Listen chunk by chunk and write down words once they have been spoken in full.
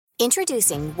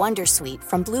Introducing Wondersuite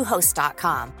from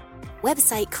Bluehost.com.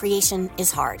 Website creation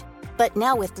is hard, but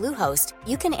now with Bluehost,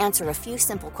 you can answer a few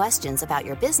simple questions about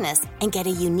your business and get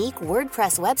a unique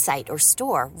WordPress website or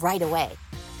store right away.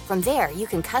 From there, you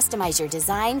can customize your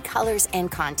design, colors,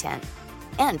 and content.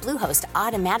 And Bluehost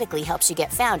automatically helps you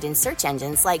get found in search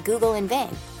engines like Google and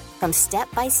Bing. From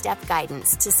step-by-step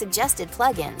guidance to suggested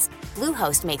plugins,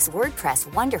 Bluehost makes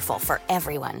WordPress wonderful for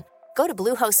everyone. Go to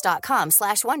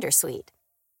bluehost.com/wondersuite.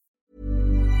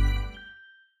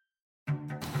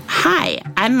 Hi,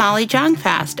 I'm Molly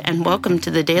Jongfast, and welcome to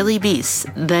the Daily Beast,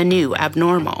 the new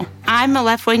abnormal. I'm a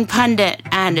left-wing pundit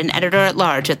and an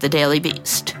editor-at-large at the Daily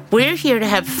Beast. We're here to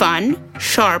have fun,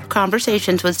 sharp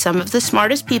conversations with some of the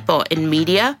smartest people in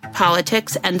media,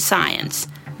 politics, and science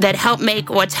that help make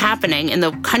what's happening in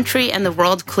the country and the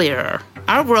world clearer.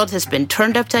 Our world has been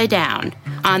turned upside down.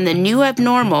 On the new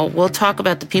abnormal, we'll talk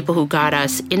about the people who got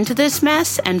us into this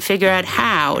mess and figure out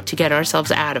how to get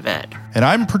ourselves out of it. And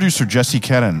I'm producer Jesse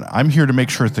Kennan. I'm here to make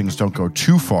sure things don't go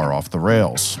too far off the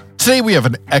rails. Today we have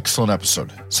an excellent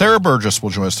episode. Sarah Burgess will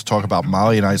join us to talk about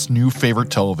Molly and I's new favorite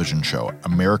television show,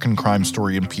 American Crime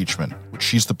Story Impeachment, which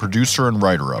she's the producer and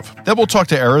writer of. Then we'll talk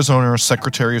to Arizona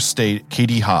Secretary of State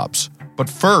Katie Hobbs. But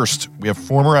first, we have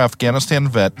former Afghanistan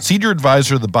vet, senior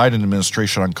advisor of the Biden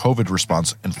administration on COVID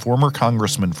response, and former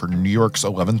congressman for New York's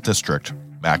 11th District,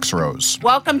 Max Rose.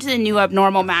 Welcome to the new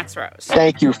abnormal, Max Rose.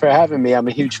 Thank you for having me. I'm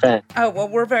a huge fan. Oh, well,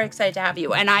 we're very excited to have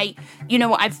you. And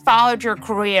I've followed your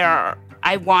career.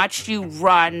 I watched you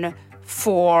run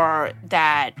for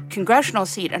that congressional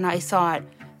seat, and I thought,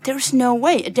 there's no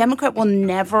way a Democrat will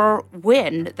never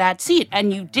win that seat.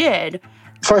 And you did.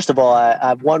 First of all,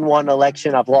 I've won one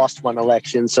election. I've lost one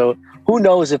election. So who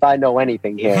knows if I know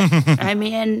anything here? I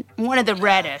mean, one of the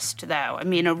reddest, though. I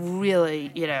mean, a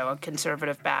really, a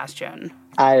conservative bastion.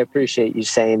 I appreciate you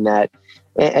saying that.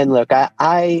 And look,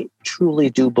 I truly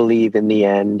do believe in the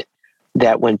end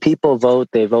that when people vote,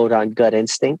 they vote on gut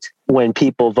instinct. When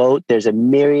people vote, there's a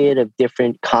myriad of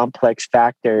different complex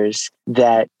factors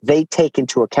that they take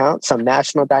into account, some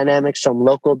national dynamics, some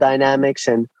local dynamics,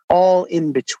 and all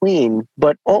in between.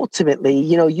 But ultimately,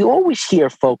 you always hear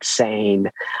folks saying,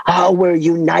 oh, we're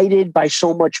united by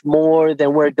so much more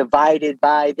than we're divided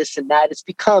by this and that. It's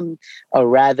become a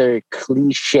rather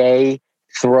cliche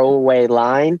throwaway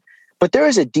line. But there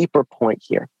is a deeper point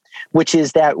here, which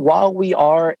is that while we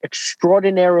are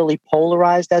extraordinarily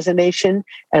polarized as a nation,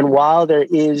 and while there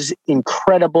is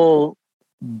incredible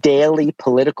daily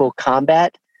political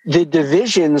combat, the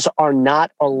divisions are not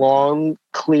along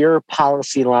clear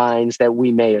policy lines that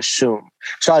we may assume.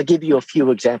 So I'll give you a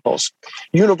few examples.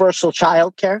 Universal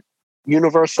childcare,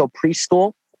 universal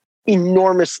preschool,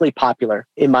 enormously popular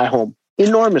in my home,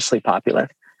 enormously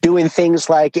popular. Doing things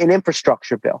like an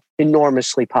infrastructure bill,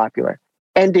 enormously popular.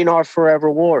 Ending our forever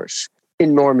wars,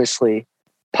 enormously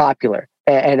popular.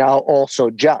 And also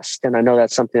just, and I know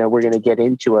that's something that we're going to get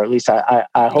into, or at least I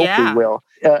hope we will,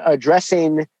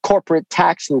 addressing corporate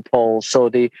tax loopholes so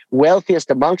the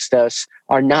wealthiest amongst us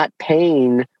are not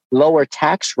paying lower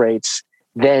tax rates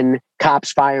than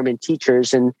cops, firemen,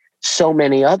 teachers, and so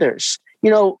many others.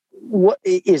 What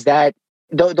is that?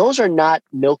 Those are not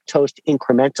milquetoast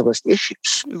incrementalist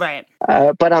issues. Right.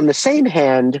 But on the same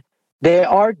hand, they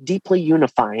are deeply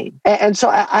unifying. And so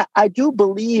I do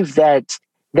believe that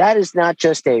is not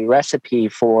just a recipe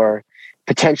for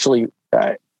potentially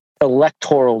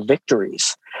electoral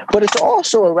victories, but it's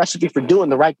also a recipe for doing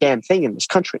the right damn thing in this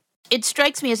country. It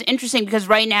strikes me as interesting because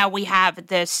right now we have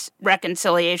this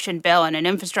reconciliation bill and an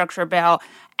infrastructure bill,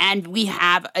 and we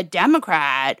have a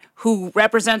Democrat who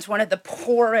represents one of the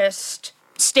poorest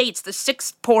states, the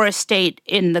sixth poorest state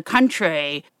in the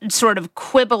country, sort of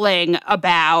quibbling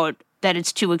about that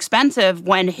it's too expensive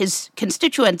when his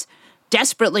constituents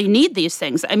desperately need these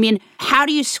things. I mean, how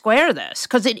do you square this?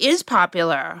 Because it is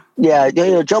popular. Yeah,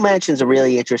 Joe Manchin's a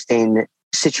really interesting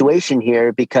situation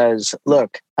here because,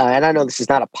 look, and I know this is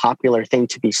not a popular thing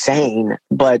to be saying,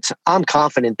 but I'm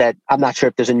confident that I'm not sure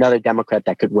if there's another Democrat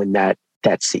that could win that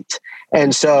seat.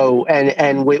 And so,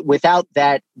 without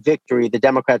that victory, the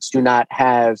Democrats do not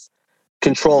have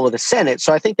control of the Senate.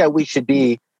 So I think that we should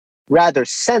be rather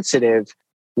sensitive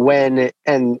when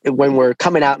we're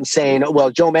coming out and saying,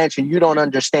 well, Joe Manchin, you don't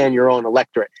understand your own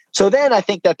electorate. So then I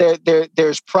think that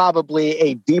there's probably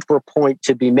a deeper point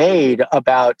to be made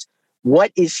about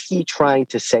what is he trying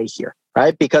to say here,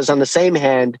 right? Because on the same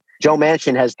hand, Joe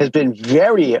Manchin has been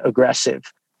very aggressive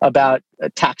about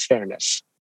tax fairness,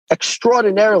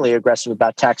 extraordinarily aggressive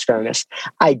about tax fairness.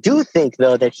 I do think,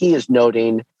 though, that he is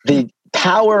noting the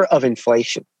power of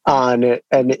inflation and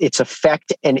its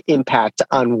effect and impact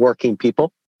on working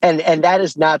people. And that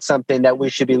is not something that we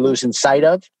should be losing sight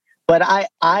of. But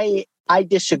I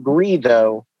disagree,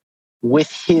 though, with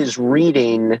his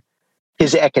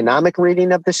economic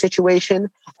reading of the situation,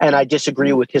 and I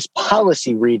disagree with his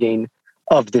policy reading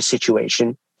of the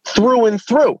situation through and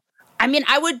through. I mean,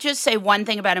 I would just say one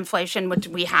thing about inflation, which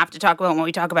we have to talk about when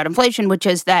we talk about inflation, which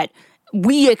is that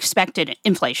we expected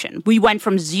inflation. We went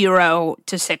from 0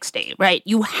 to 60, right?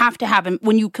 You have to have,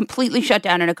 when you completely shut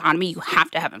down an economy, you have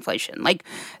to have inflation. Like,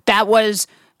 that was,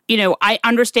 I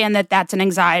understand that that's an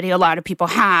anxiety a lot of people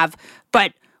have,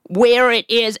 but where it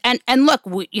is, and look,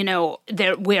 we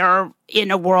are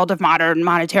in a world of modern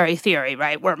monetary theory,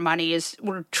 right? Where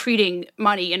we're treating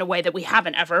money in a way that we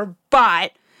haven't ever,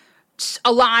 but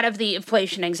a lot of the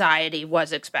inflation anxiety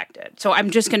was expected. So I'm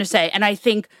just going to say, and I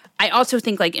also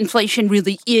think like inflation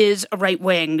really is a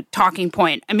right-wing talking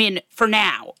point. I mean, for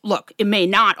now, look, it may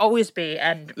not always be,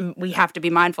 and we have to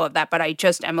be mindful of that, but I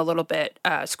just am a little bit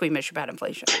squeamish about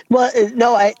inflation. Well,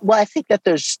 no, I think that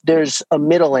there's a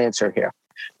middle answer here,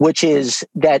 which is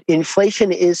that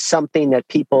inflation is something that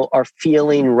people are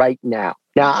feeling right now.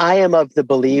 Now, I am of the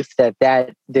belief that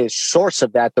the source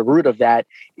of that, the root of that,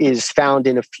 is found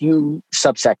in a few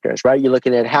subsectors, right? You're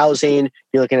looking at housing,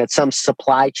 you're looking at some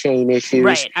supply chain issues,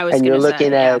 right? And you're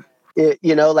looking at,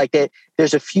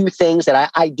 there's a few things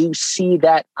that I do see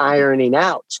that ironing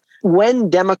out. When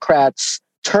Democrats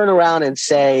turn around and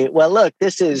say, well, look,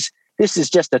 this is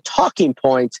just a talking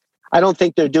point, I don't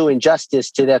think they're doing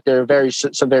justice to that. There are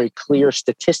some very clear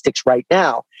statistics right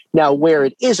now. Now, where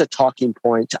it is a talking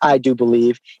point, I do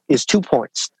believe, is 2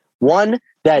 points. One,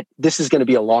 that this is going to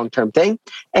be a long-term thing.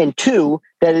 And two,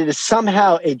 that it is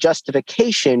somehow a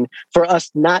justification for us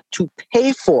not to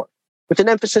pay for, with an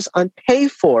emphasis on pay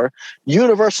for,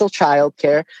 universal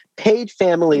childcare, paid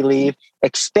family leave,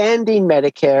 expanding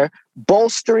Medicare,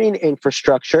 bolstering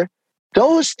infrastructure.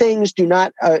 Those things do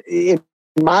not, in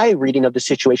my reading of the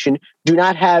situation, do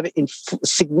not have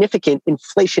significant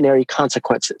inflationary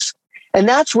consequences. And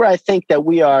that's where I think that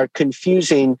we are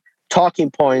confusing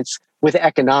talking points with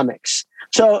economics.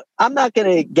 So I'm not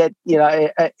going to get,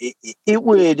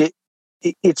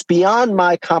 it's beyond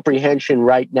my comprehension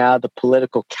right now, the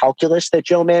political calculus that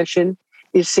Joe Manchin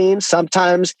is seeing.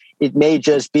 Sometimes it may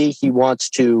just be he wants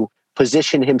to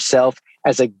position himself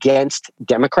as against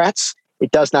Democrats.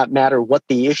 It does not matter what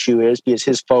the issue is, because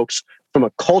his folks, from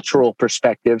a cultural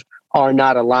perspective, are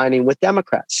not aligning with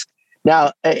Democrats.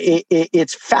 Now,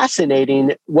 it's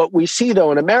fascinating what we see,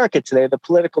 though, in America today, the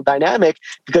political dynamic,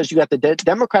 because you got the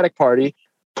Democratic Party,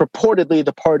 purportedly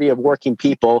the party of working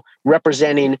people,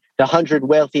 representing the 100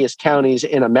 wealthiest counties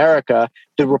in America,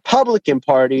 the Republican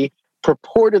Party,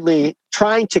 purportedly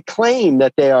trying to claim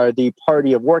that they are the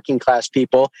party of working class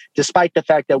people, despite the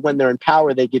fact that when they're in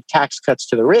power, they give tax cuts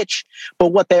to the rich.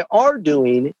 But what they are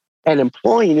doing and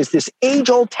employing is this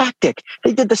age-old tactic.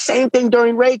 They did the same thing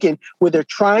during Reagan, where they're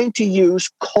trying to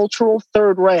use cultural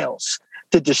third rails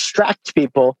to distract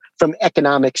people from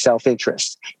economic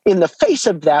self-interest. In the face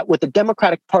of that, what the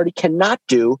Democratic Party cannot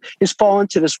do is fall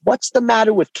into this "what's the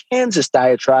matter with Kansas"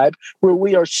 diatribe, where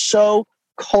we are so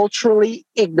culturally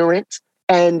ignorant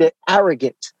and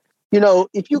arrogant.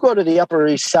 If you go to the Upper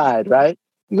East Side, right?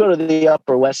 You go to the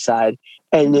Upper West Side,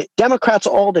 and Democrats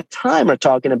all the time are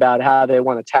talking about how they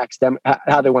want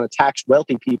to tax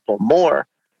wealthy people more,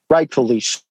 rightfully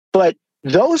so. But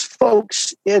those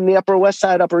folks in the Upper West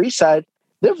Side, Upper East Side,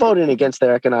 they're voting against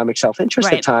their economic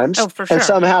self-interest at times. Oh, for sure. And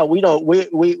somehow we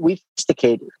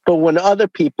sophisticated. But when other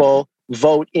people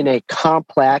vote in a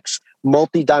complex,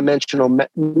 multidimensional,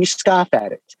 we scoff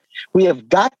at it. We have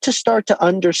got to start to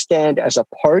understand as a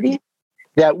party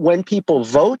that when people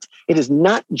vote, it is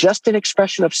not just an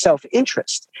expression of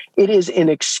self-interest. It is an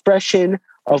expression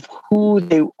of who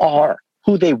they are,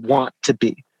 who they want to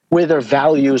be, where their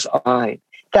values align.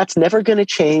 That's never going to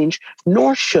change,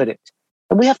 nor should it.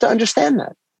 And we have to understand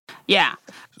that. Yeah.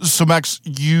 So, Max,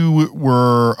 you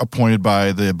were appointed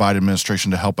by the Biden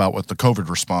administration to help out with the COVID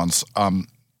response.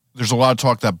 There's a lot of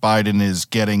talk that Biden is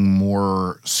getting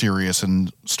more serious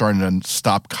and starting to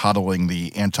stop coddling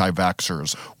the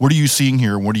anti-vaxxers. What are you seeing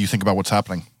here? What do you think about what's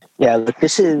happening? Yeah, look,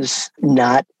 this is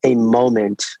not a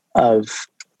moment of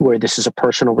where this is a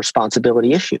personal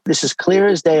responsibility issue. This is clear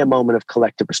as day a moment of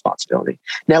collective responsibility.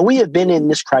 Now, we have been in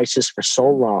this crisis for so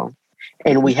long,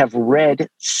 and we have read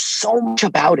so much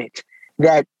about it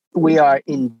that we are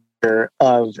in danger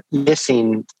of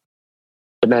missing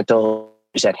the mental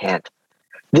issues at hand.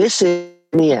 This is,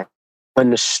 in the end, when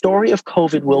the story of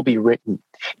COVID will be written.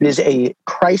 It is a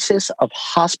crisis of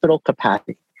hospital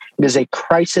capacity. It is a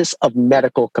crisis of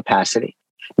medical capacity.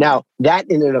 Now, that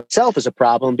in and of itself is a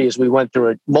problem because we went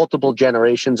through multiple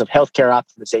generations of healthcare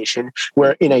optimization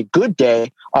where in a good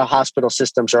day, our hospital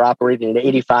systems are operating at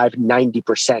 85,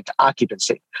 90%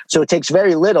 occupancy. So it takes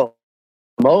very little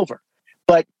to come over.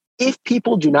 But if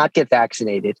people do not get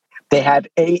vaccinated, they have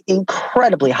an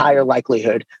incredibly higher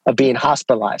likelihood of being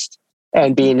hospitalized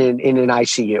and being in an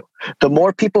ICU. The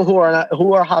more people who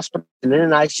are hospitalized and in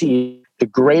an ICU, the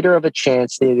greater of a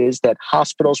chance it is that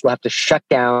hospitals will have to shut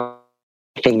down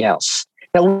anything else.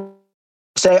 Now, we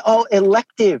say,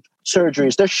 elective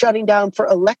surgeries, they're shutting down for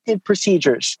elective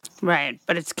procedures. Right,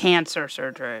 but it's cancer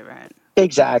surgery, right?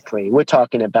 Exactly. We're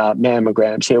talking about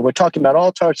mammograms here. We're talking about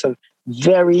all sorts of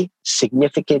very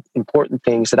significant, important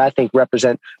things that I think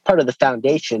represent part of the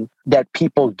foundation that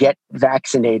people get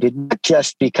vaccinated, not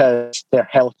just because their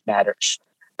health matters,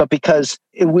 but because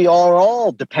we are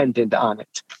all dependent on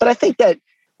it. But I think that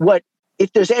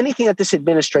if there's anything that this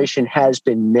administration has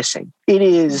been missing, it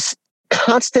is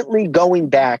constantly going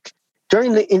back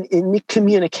in the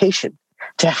communication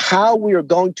to how we are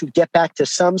going to get back to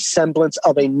some semblance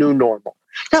of a new normal.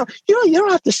 Now, you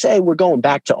don't have to say we're going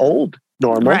back to old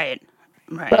normal. Right.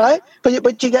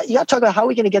 But you got to talk about how are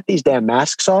we going to get these damn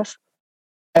masks off?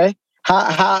 Okay,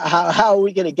 how are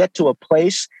we going to get to a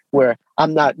place where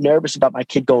I'm not nervous about my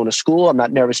kid going to school? I'm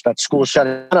not nervous about school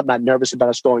shutting down. I'm not nervous about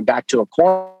us going back to a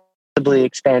quarantine,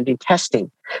 expanding testing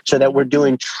so that we're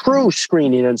doing true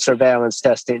screening and surveillance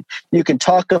testing. You can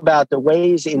talk about the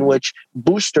ways in which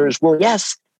boosters will,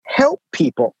 yes, help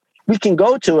people. We can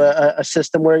go to a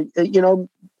system where,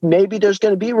 maybe there's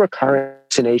going to be recurrent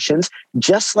vaccinations,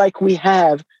 just like we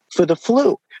have for the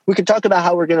flu. We can talk about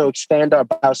how we're going to expand our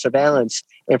biosurveillance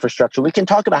infrastructure. We can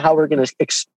talk about how we're going to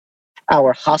expand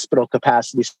our hospital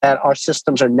capacity so that our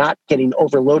systems are not getting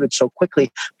overloaded so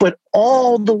quickly. But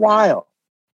all the while,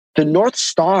 the North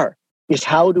Star is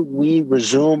how do we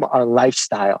resume our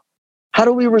lifestyle? How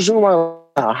do we resume our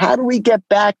lifestyle? How do we get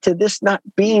back to this not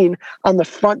being on the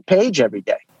front page every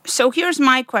day? So here's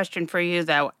my question for you,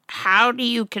 though. How do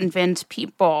you convince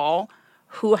people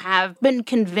who have been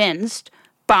convinced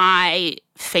by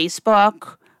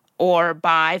Facebook or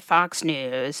by Fox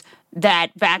News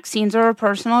that vaccines are a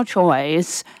personal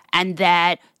choice and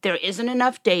that there isn't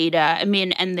enough data? I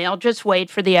mean, and they'll just wait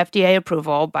for the FDA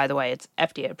approval. By the way, it's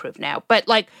FDA approved now. But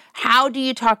how do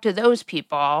you talk to those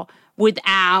people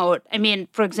without,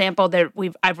 for example,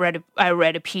 I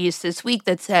read a piece this week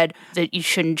that said that you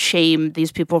shouldn't shame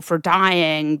these people for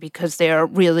dying because they're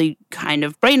really kind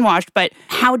of brainwashed. But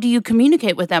how do you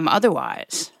communicate with them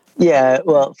otherwise? Yeah,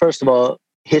 well, first of all,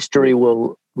 history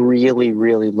will really,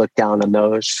 really look down on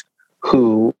those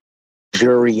who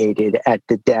luxuriated at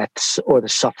the deaths or the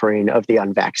suffering of the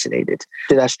unvaccinated.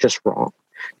 That's just wrong.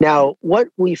 Now, what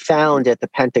we found at the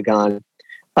Pentagon,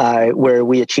 where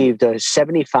we achieved a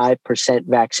 75%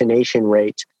 vaccination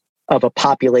rate of a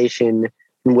population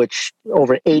in which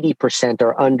over 80%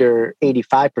 are under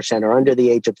 85% are under the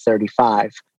age of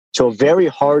 35. So a very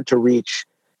hard to reach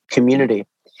community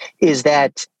is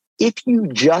that if you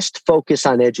just focus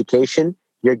on education,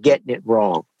 you're getting it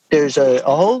wrong. There's a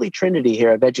holy trinity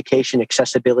here of education,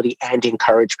 accessibility, and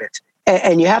encouragement.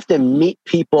 And you have to meet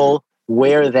people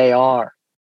where they are.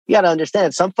 You got to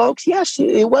understand, some folks, yes,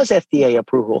 it was FDA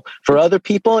approval. For other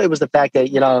people, it was the fact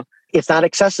that, it's not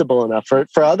accessible enough.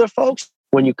 For other folks,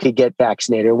 when you could get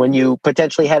vaccinated, when you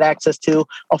potentially had access to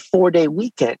a 4-day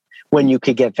weekend when you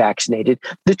could get vaccinated.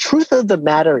 The truth of the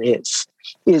matter is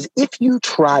if you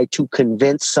try to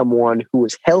convince someone who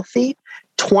is healthy,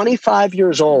 25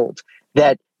 years old,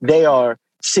 that they are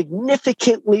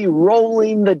significantly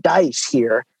rolling the dice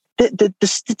here, the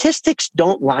statistics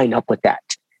don't line up with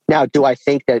that. Now, do I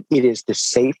think that it is the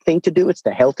safe thing to do? It's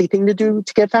the healthy thing to do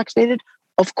to get vaccinated?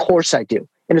 Of course I do.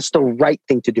 And it's the right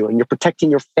thing to do. And you're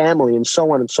protecting your family and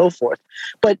so on and so forth.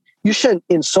 But you shouldn't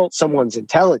insult someone's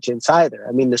intelligence either.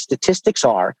 The statistics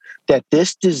are that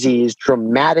this disease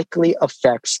dramatically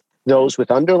affects those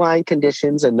with underlying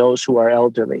conditions and those who are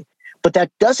elderly. But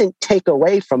that doesn't take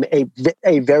away from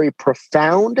a very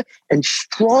profound and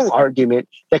strong argument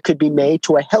that could be made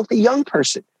to a healthy young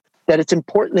person that it's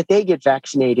important that they get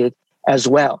vaccinated as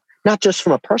well, not just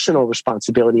from a personal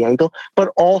responsibility angle,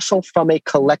 but also from a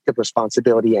collective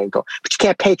responsibility angle. But you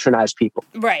can't patronize people.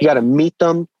 Right. You got to meet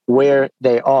them where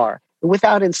they are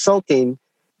without insulting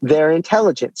their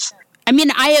intelligence.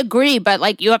 I agree,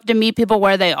 but you have to meet people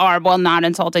where they are while not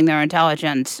insulting their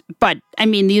intelligence. But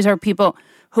these are people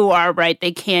who are they're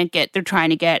trying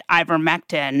to get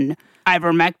ivermectin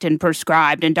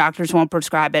prescribed and doctors won't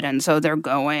prescribe it. And so they're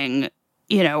going,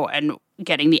 and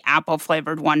getting the apple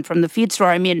flavored one from the feed store.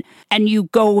 I mean, and you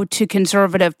go to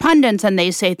conservative pundits and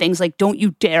they say things like, don't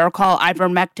you dare call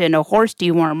ivermectin a horse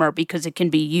dewormer because it can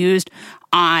be used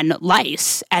on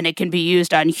lice and it can be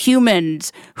used on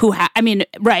humans who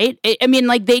right?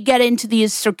 Like they get into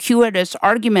these circuitous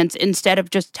arguments instead of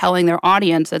just telling their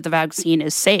audience that the vaccine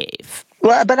is safe.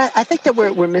 Well, but I think that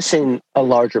we're missing a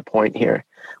larger point here,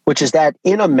 which is that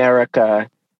in America,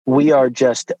 we are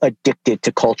just addicted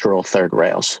to cultural third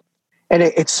rails. And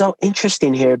it's so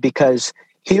interesting here because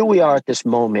here we are at this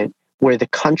moment where the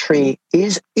country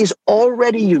is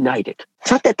already united. It's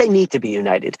not that they need to be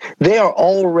united. They are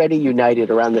already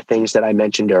united around the things that I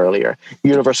mentioned earlier.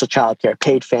 Universal childcare,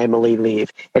 paid family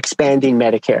leave, expanding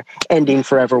Medicare, ending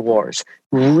forever wars,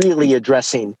 really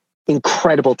addressing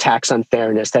incredible tax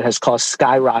unfairness that has caused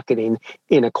skyrocketing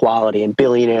inequality and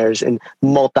billionaires and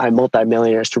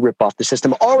multi-millionaires to rip off the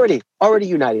system. Already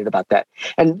united about that.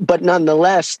 But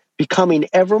nonetheless, becoming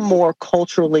ever more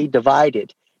culturally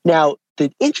divided. Now,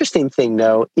 the interesting thing,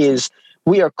 though, is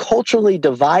we are culturally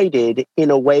divided in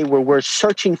a way where we're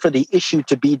searching for the issue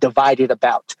to be divided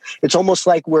about. It's almost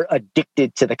like we're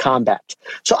addicted to the combat.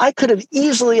 So I could have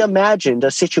easily imagined a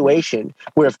situation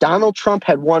where if Donald Trump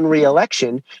had won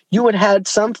re-election, you would have had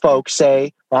some folks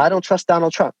say, well, I don't trust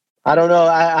Donald Trump. I don't know.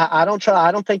 I don't try.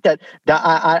 I don't think that.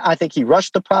 I think he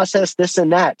rushed the process, this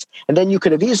and that. And then you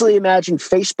could have easily imagined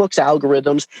Facebook's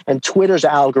algorithms and Twitter's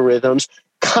algorithms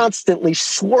constantly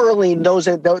swirling those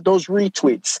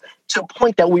retweets to a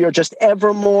point that we are just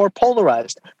ever more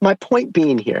polarized. My point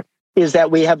being here is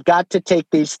that we have got to take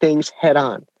these things head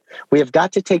on. We have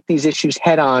got to take these issues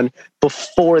head on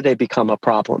before they become a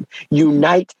problem.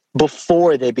 Unite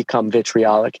before they become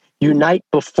vitriolic. Unite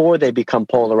before they become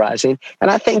polarizing.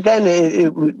 And I think then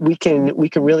we can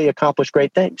really accomplish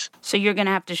great things. So you're going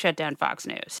to have to shut down Fox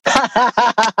News.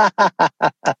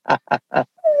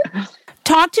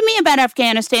 Talk to me about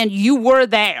Afghanistan. You were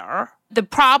there. The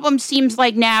problem seems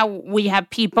like now we have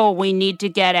people we need to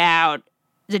get out.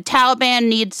 The Taliban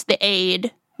needs the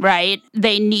aid, right?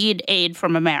 They need aid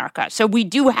from America. So we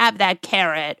do have that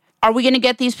carrot. Are we going to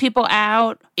get these people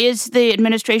out? Is the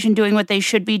administration doing what they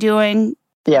should be doing?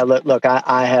 Yeah, look,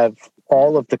 I have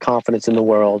all of the confidence in the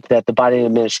world that the Biden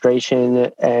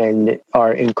administration and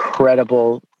our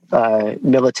incredible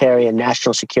military and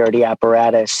national security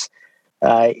apparatus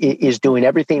is doing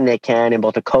everything they can in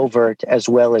both a covert as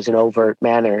well as an overt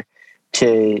manner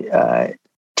to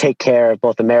take care of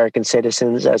both American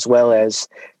citizens as well as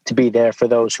to be there for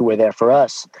those who were there for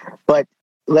us. But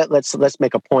let's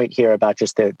make a point here about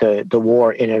just the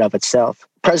war in and of itself.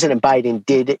 President Biden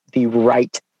did the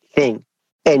right thing,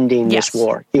 ending this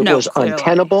war. It was clearly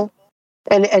untenable.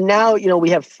 And now,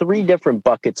 we have three different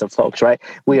buckets of folks, right?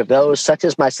 We have those such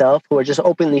as myself who are just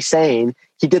openly saying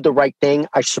he did the right thing.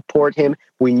 I support him.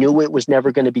 We knew it was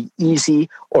never going to be easy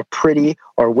or pretty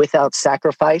or without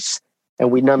sacrifice.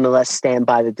 And we nonetheless stand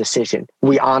by the decision.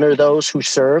 We honor those who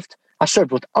served. I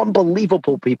served with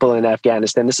unbelievable people in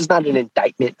Afghanistan. This is not an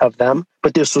indictment of them,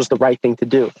 but this was the right thing to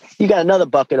do. You got another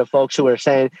bucket of folks who are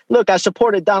saying, look, I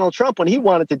supported Donald Trump when he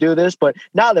wanted to do this, but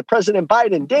now that President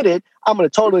Biden did it, I'm going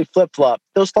to totally flip-flop.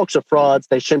 Those folks are frauds.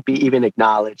 They shouldn't be even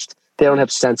acknowledged. They don't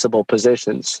have sensible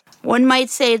positions. One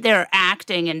might say they're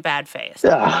acting in bad faith.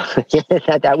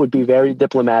 That would be very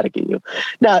diplomatic of you.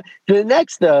 Now, the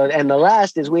next, though, and the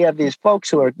last is we have these folks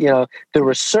who are, the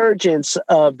resurgence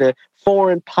of the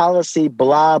foreign policy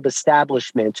blob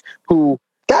establishment who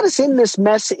got us in this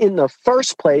mess in the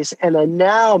first place and are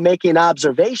now making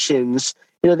observations.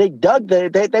 They dug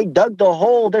the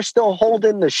hole. They're still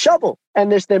holding the shovel,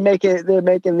 and they're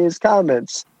making these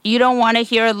comments. You don't want to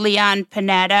hear Leon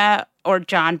Panetta or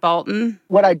John Bolton?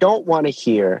 What I don't want to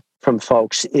hear from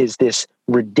folks is this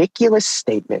ridiculous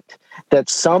statement that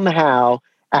somehow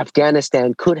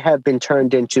Afghanistan could have been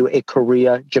turned into a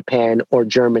Korea, Japan, or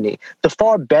Germany. The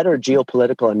far better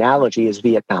geopolitical analogy is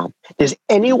Vietnam. Is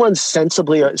anyone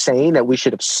sensibly saying that we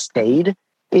should have stayed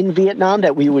in Vietnam,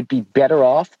 that we would be better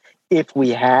off if we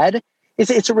had?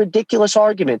 It's a ridiculous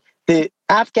argument. The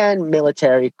Afghan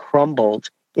military crumbled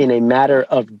in a matter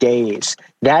of days.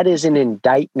 That is an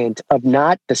indictment of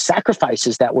not the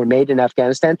sacrifices that were made in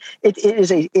Afghanistan. It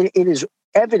is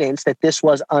evidence that this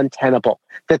was untenable,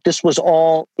 that this was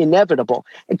all inevitable.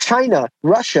 And China,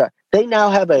 Russia, they now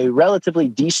have a relatively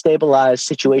destabilized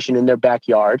situation in their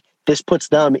backyard. This puts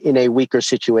them in a weaker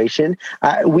situation.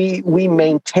 We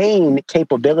maintain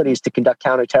capabilities to conduct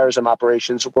counterterrorism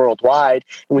operations worldwide,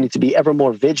 and we need to be ever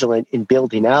more vigilant in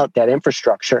building out that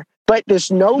infrastructure. But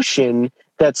this notion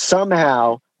that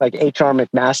somehow, like H.R.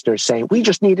 McMaster is saying, we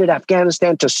just needed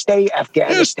Afghanistan to stay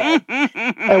Afghanistan,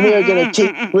 and we're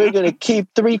going to keep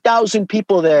 3,000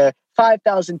 people there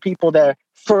 5,000 people there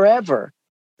forever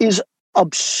is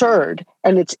absurd,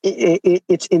 and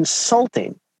it's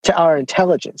insulting to our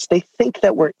intelligence. They think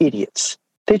that we're idiots.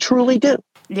 They truly do.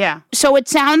 Yeah. So it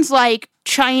sounds like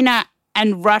China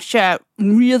and Russia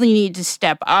really need to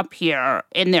step up here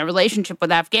in their relationship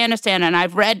with Afghanistan. And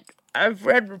I've read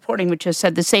reporting which has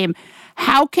said the same.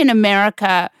 How can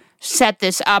America set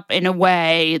this up in a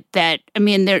way that,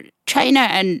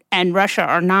 China and Russia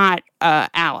are not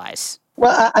allies?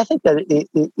 Well, I think that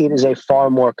it is a far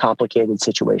more complicated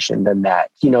situation than that.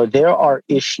 There are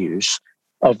issues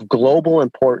of global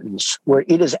importance where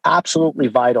it is absolutely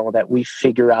vital that we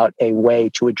figure out a way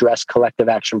to address collective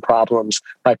action problems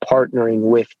by partnering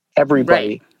with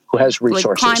everybody who has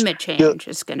resources. Like climate change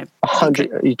is going to...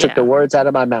 You took the words out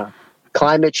of my mouth.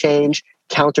 Climate change,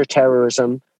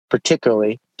 counterterrorism,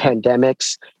 particularly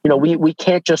pandemics. We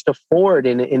can't just afford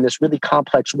in this really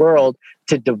complex world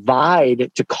to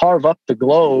carve up the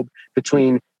globe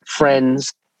between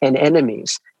friends and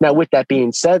enemies. Now, with that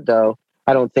being said, though,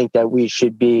 I don't think that we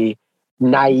should be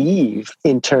naive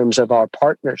in terms of our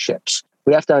partnerships.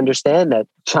 We have to understand that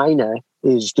China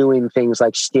is doing things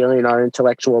like stealing our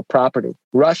intellectual property.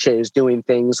 Russia is doing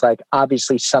things like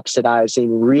obviously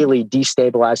subsidizing really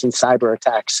destabilizing cyber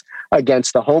attacks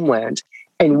against the homeland.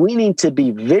 And we need to be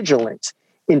vigilant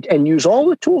and use all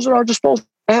the tools at our disposal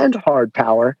and hard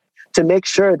power to make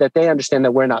sure that they understand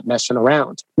that we're not messing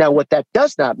around. Now, what that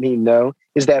does not mean, though,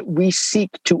 is that we seek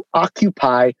to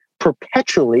occupy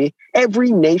perpetually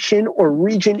every nation or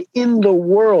region in the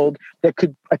world that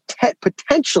could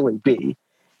potentially be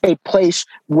a place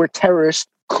where terrorists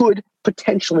could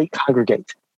potentially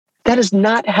congregate. That is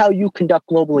not how you conduct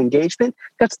global engagement.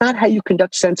 That's not how you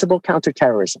conduct sensible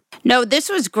counterterrorism. No, this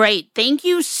was great. Thank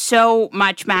you so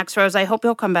much, Max Rose. I hope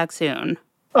you'll come back soon.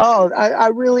 Oh, I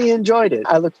really enjoyed it.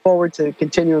 I look forward to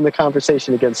continuing the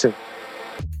conversation again soon.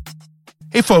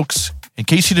 Hey, folks. In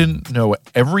case you didn't know,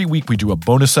 every week we do a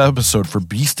bonus episode for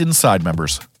Beast Inside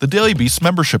members, the Daily Beast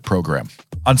membership program.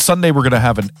 On Sunday, we're going to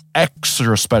have an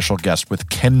extra special guest with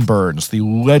Ken Burns, the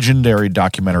legendary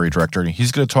documentary director, and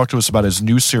he's going to talk to us about his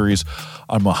new series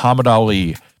on Muhammad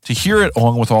Ali. To hear it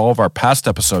along with all of our past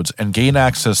episodes and gain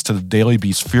access to the Daily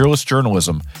Beast's fearless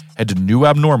journalism, head to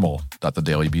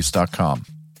newabnormal.thedailybeast.com.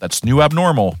 That's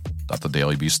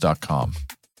newabnormal.thedailybeast.com.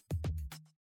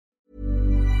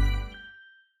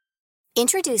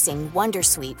 Introducing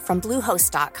Wondersuite from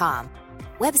Bluehost.com.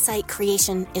 Website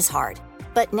creation is hard,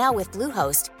 but now with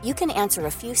Bluehost, you can answer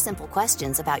a few simple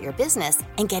questions about your business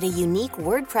and get a unique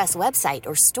WordPress website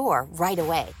or store right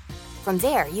away. From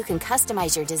there, you can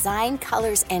customize your design,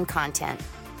 colors, and content.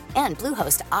 And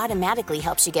Bluehost automatically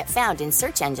helps you get found in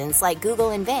search engines like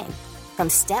Google and Bing. From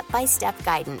step-by-step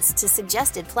guidance to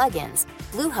suggested plugins,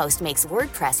 Bluehost makes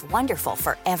WordPress wonderful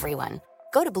for everyone.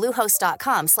 Go to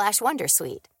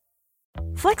bluehost.com/wondersuite.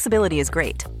 Flexibility is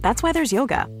great. That's why there's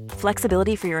yoga.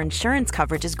 Flexibility for your insurance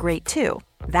coverage is great too.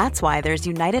 That's why there's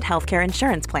United Healthcare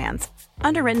Insurance Plans.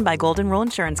 Underwritten by Golden Rule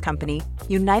Insurance Company,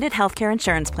 United Healthcare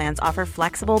Insurance Plans offer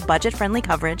flexible, budget-friendly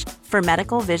coverage for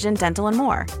medical, vision, dental, and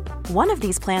more. One of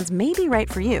these plans may be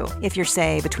right for you if you're,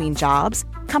 say, between jobs,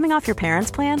 coming off your parents'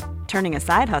 plan, turning a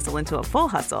side hustle into a full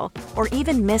hustle, or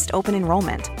even missed open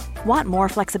enrollment. Want more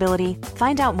flexibility?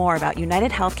 Find out more about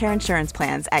United Healthcare Insurance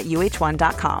Plans at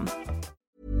uh1.com.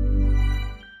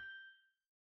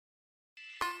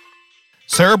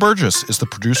 Sarah Burgess is the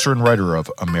producer and writer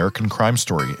of American Crime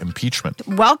Story, Impeachment.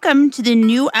 Welcome to the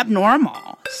new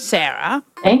abnormal, Sarah.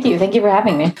 Thank you. Thank you for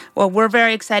having me. Well, we're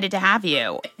very excited to have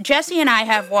you. Jesse and I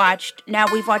have watched,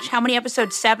 we've watched how many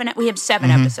episodes? 7? We have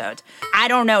 7 episodes. I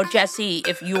don't know, Jesse,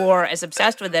 if you're as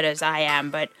obsessed with it as I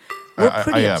am, but we're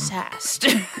pretty obsessed.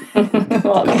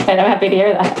 Well, good. I'm happy to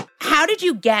hear that. How did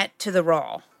you get to the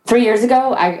role? 3 years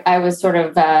ago, I was sort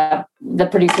of the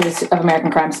producers of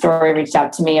American Crime Story reached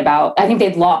out to me about, I think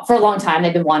for a long time,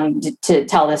 they've been wanting to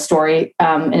tell this story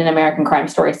in an American Crime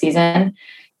Story season.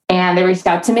 And they reached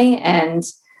out to me, and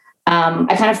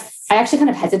I actually kind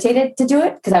of hesitated to do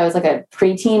it because I was like a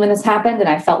preteen when this happened, and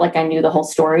I felt like I knew the whole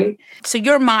story. So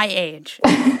you're my age.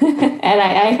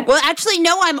 And well, actually,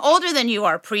 no, I'm older than you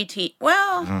are, preteen.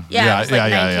 Well, I was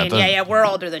like 19. Yeah, we're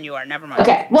older than you are. Never mind.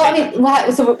 Okay.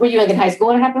 Well, so were you like in high school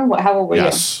when it happened? How old were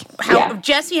you?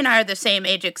 Jesse and I are the same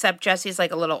age, except Jesse's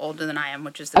like a little older than I am,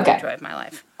 which is the joy of my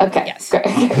life. Okay. Yes. Great.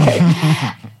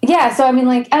 Yeah. So, I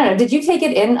don't know. Did you take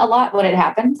it in a lot when it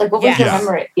happened? Like, what was your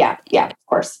memory? Yeah, of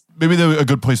course. Maybe a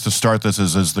good place to start this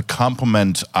is the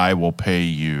compliment I will pay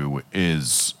you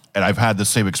is, and I've had the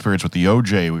same experience with the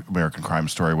OJ American Crime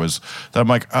Story, was that I'm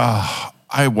like,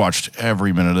 I watched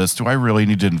every minute of this. Do I really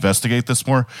need to investigate this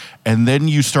more? And then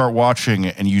you start watching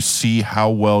and you see how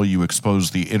well you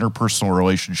expose the interpersonal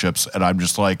relationships. And I'm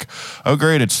just like, oh,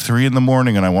 great, it's 3 a.m.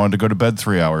 and I wanted to go to bed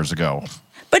 3 hours ago.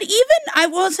 But even, I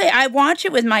will say, I watch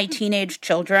it with my teenage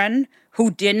children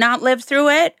who did not live through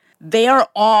it. They are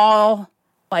all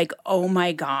like, oh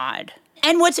my God.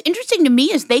 And what's interesting to me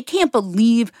is they can't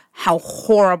believe how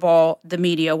horrible the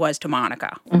media was to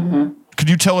Monica. Mm-hmm. Could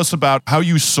you tell us about how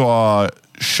you saw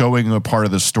showing a part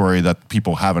of the story that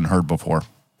people haven't heard before?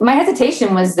 My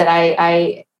hesitation was that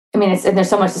I mean, and there's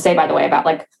so much to say, by the way, about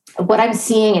like what I'm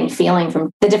seeing and feeling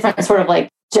from the different sort of like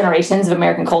generations of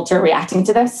American culture reacting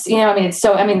to this. You know, I mean, it's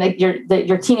so, I mean, like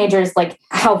your teenagers, like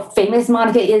how famous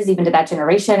Monica is even to that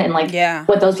generation, and like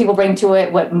what those people bring to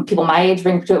it, what people my age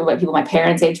bring to it, what people my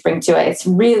parents' age bring to it. It's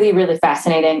really, really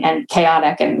fascinating and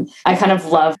chaotic. And I kind of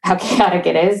love how chaotic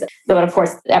it is, though, of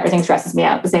course, everything stresses me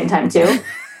out at the same time too.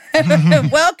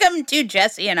 Welcome to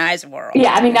Jesse and I's world.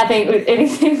 Yeah, I mean,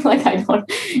 anything like I don't,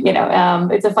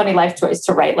 it's a funny life choice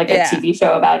to write like a TV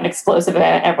show about an explosive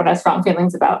event everyone has strong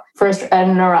feelings about for a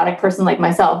neurotic person like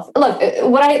myself. Look,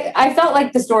 what I felt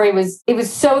like the story was, it was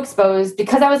so exposed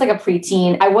because I was like a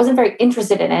preteen. I wasn't very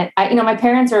interested in it. My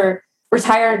parents are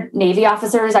retired Navy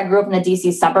officers. I grew up in the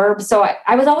DC suburbs. So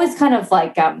I was always kind of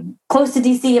like close to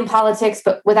DC in politics,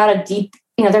 but without a deep,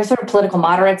 they're sort of political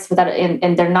moderates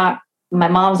and they're not. My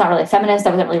mom's not really a feminist. I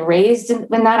wasn't really raised in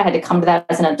that. I had to come to that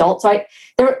as an adult. So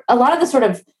there were a lot of the sort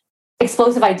of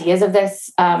explosive ideas of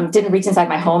this didn't reach inside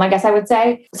my home, I guess I would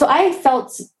say. So I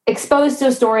felt exposed to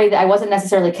a story that I wasn't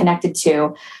necessarily connected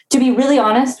to. To be really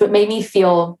honest, what made me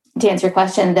feel, to answer your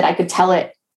question, that I could tell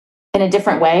it in a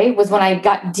different way was when I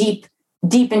got deep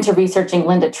into researching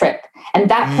Linda Tripp and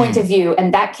that point of view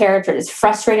and that character, this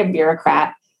frustrated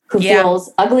bureaucrat who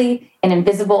feels ugly and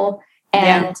invisible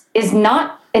and is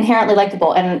not inherently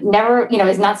likable and never,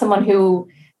 is not someone who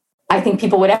I think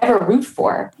people would ever root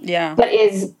for. Yeah. But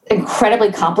is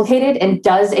incredibly complicated and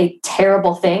does a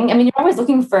terrible thing. I mean, you're always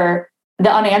looking for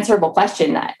the unanswerable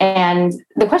question. And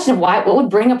the question of what would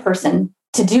bring a person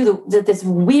to do this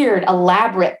weird,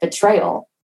 elaborate betrayal?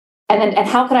 And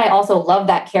how could I also love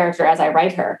that character as I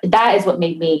write her? That is what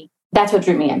that's what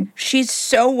drew me in. She's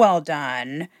so well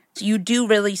done. You do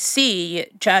really see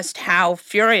just how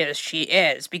furious she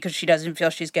is because she doesn't feel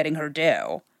she's getting her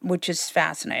due, which is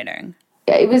fascinating.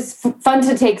 Yeah, it was fun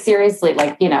to take seriously,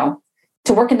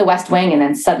 to work in the West Wing and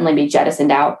then suddenly be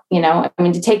jettisoned out, I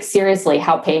mean, to take seriously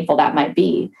how painful that might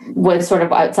be was sort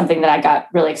of something that I got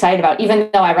really excited about, even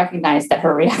though I recognize that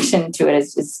her reaction to it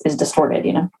is distorted,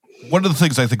 One of the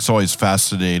things I think is always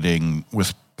fascinating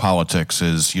with politics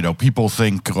is, people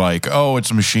think like, oh,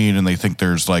 it's a machine and they think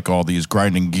there's like all these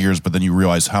grinding gears, but then you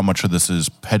realize how much of this is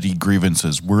petty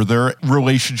grievances. Were there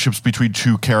relationships between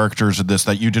two characters in this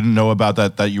that you didn't know about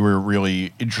that you were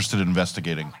really interested in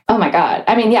investigating? Oh my God.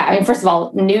 I mean, first of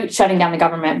all, Newt shutting down the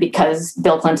government because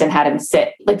Bill Clinton had him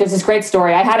sit. Like there's this great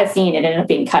story. I had a scene, it ended up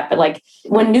being cut, but like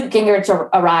when Newt Gingrich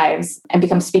arrives and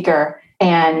becomes speaker,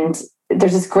 and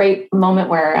there's this great moment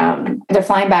where they're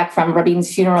flying back from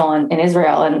Rabin's funeral in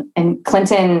Israel, and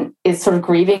Clinton is sort of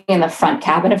grieving in the front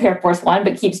cabin of Air Force One,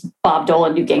 but keeps Bob Dole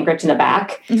and Newt Gingrich in the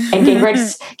back. And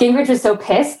Gingrich was so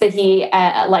pissed that he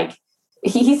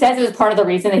he says it was part of the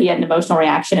reason that he had an emotional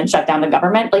reaction and shut down the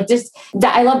government. Like just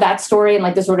that, I love that story and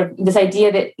like the sort of this idea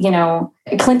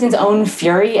that Clinton's own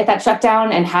fury at that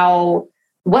shutdown and how.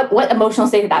 What emotional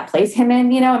state did that place him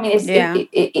in? I mean,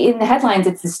 in the headlines,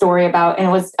 it's the story about, and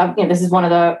it was, this is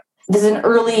an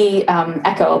early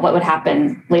echo of what would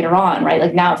happen later on, right?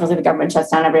 Like now it feels like the government shuts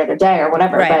down every other day or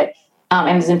whatever, right. But,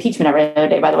 and there's impeachment every other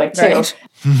day, by the way, too.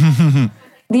 Right.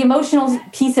 The emotional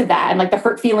piece of that and like the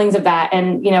hurt feelings of that.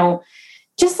 And,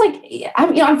 just like,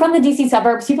 I'm from the DC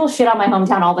suburbs. People shit on my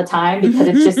hometown all the time because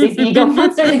it's just these ego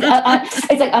monsters.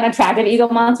 It's like unattractive ego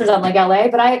monsters on like LA,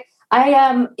 but I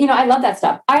love that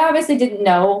stuff. I obviously didn't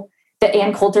know that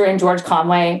Ann Coulter and George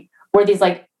Conway were these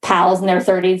like pals in their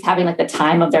 30s having like the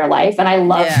time of their life. And I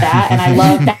loved that. And I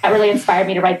loved that really inspired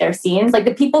me to write their scenes. Like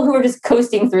the people who are just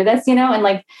coasting through this, and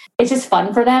like, it's just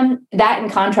fun for them. That in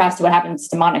contrast to what happens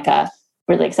to Monica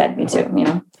really excited me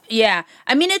too, Yeah.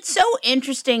 I mean, it's so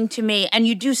interesting to me, and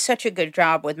you do such a good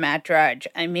job with Matt Drudge.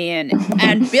 I mean,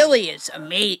 and Billy is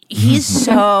amazing. He's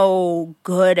so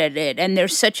good at it. And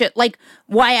there's such a, like,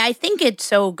 why I think it's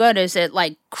so good is it,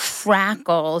 like,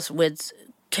 crackles with,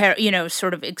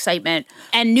 sort of excitement.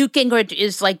 And Newt Gingrich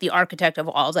is, like, the architect of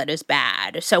all that is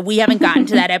bad. So we haven't gotten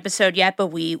to that episode yet, but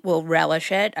we will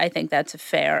relish it. I think that's a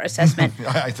fair assessment.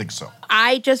 I think so.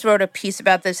 I just wrote a piece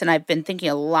about this, and I've been thinking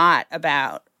a lot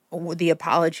about the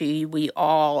apology we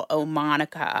all owe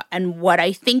Monica. And what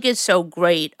I think is so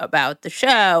great about the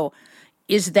show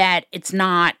is that it's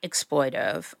not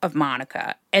exploitive of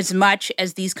Monica as much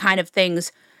as these kind of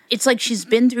things. It's like she's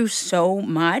been through so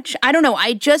much. I don't know.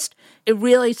 It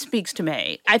really speaks to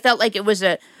me. I felt like it was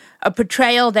a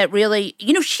portrayal that really,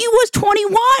 she was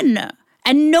 21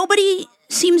 and nobody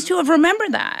seems to have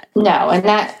remembered that. No, and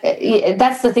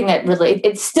that's the thing that really,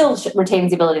 it still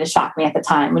retains the ability to shock me at the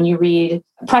time. When you read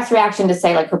press reaction to,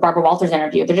 say, like her Barbara Walters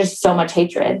interview, there's just so much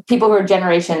hatred. People who are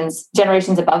generations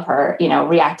above her,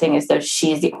 reacting as though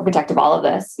she's the architect of all of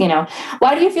this.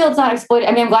 Why do you feel it's not exploited?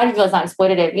 I mean, I'm glad you feel it's not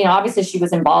exploitative. Obviously she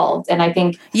was involved, and I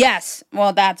think... Yes,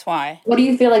 well, that's why. What do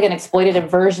you feel like an exploitative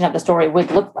version of the story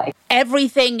would look like?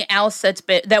 Everything else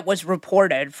that was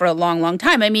reported for a long, long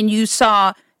time. I mean, you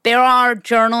saw... There are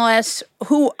journalists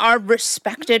who are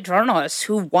respected journalists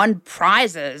who won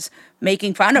prizes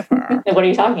making fun of her. What are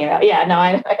you talking about? Yeah, no,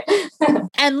 I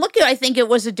And look, I think it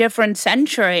was a different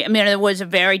century. I mean, it was a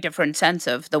very different sense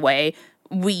of the way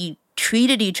we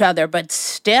treated each other, but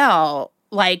still,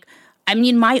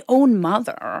 my own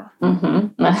mother,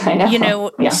 I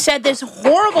know. Said this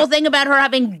horrible thing about her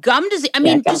having gum disease. I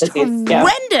mean, just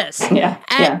horrendous.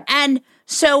 And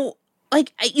so,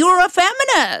 you're a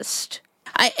feminist.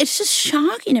 It's just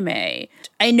shocking to me.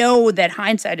 I know that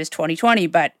hindsight is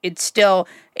 20/20, but it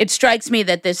strikes me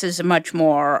that this is much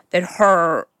more, that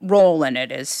her role in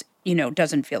it is,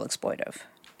 doesn't feel exploitive.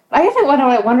 I guess what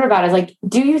I wonder about is,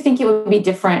 do you think it would be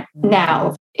different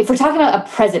now? If we're talking about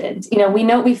a president,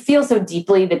 we feel so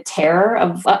deeply the terror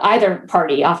of either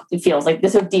party. Often feels like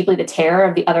this so deeply the terror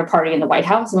of the other party in the White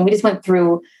House. I mean, we just went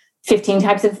through 15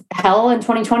 types of hell in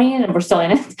 2020 and we're still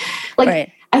in it.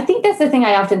 Right. I think that's the thing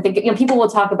I often think, people will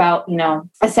talk about,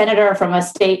 a senator from a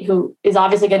state who is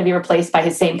obviously going to be replaced by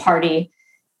his same party.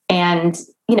 And,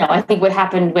 I think what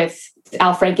happened with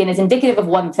Al Franken is indicative of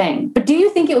one thing. But do you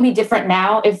think it would be different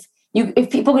now if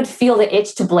people could feel the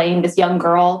itch to blame this young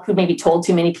girl who maybe told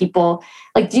too many people?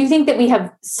 Do you think that we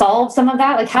have solved some of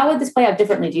that? How would this play out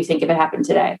differently, do you think, if it happened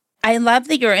today? I love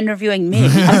that you're interviewing me.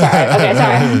 I'm sorry. Okay,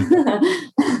 sorry.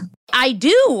 I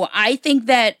do. I think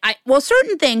that,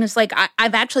 certain things,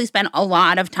 I've actually spent a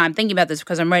lot of time thinking about this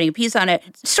because I'm writing a piece on it.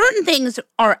 Certain things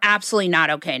are absolutely not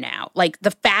okay now.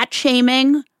 The fat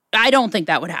shaming, I don't think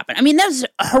that would happen. I mean, that's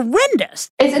horrendous.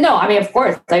 Of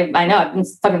course. I know. I've been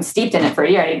fucking steeped in it for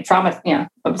a year. I'm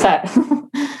upset.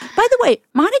 By the way,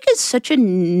 Monica is such a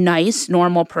nice,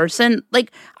 normal person.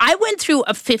 I went through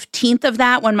a 15th of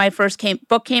that when my first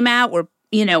book came out where,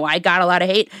 I got a lot of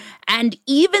hate. And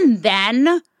even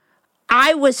then...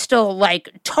 I was still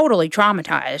totally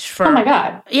traumatized for. Oh my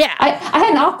God! Yeah, I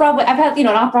had an off-Broadway. I've had an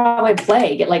off-Broadway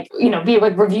play get be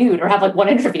reviewed or have one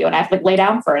interview, and I have to lay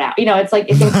down for an hour.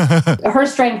 It's her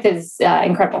strength is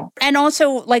incredible, and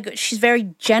also she's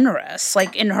very generous.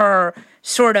 In her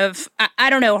sort of, I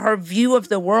don't know, her view of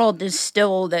the world is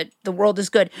still that the world is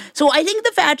good. So I think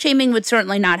the fat shaming would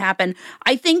certainly not happen.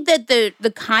 I think that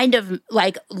the kind of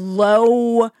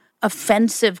low,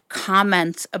 offensive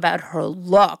comments about her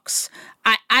looks.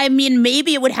 I mean,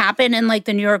 maybe it would happen in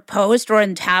the New York Post or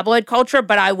in tabloid culture,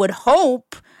 but I would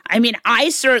hope, I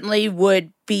certainly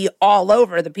would be all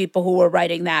over the people who were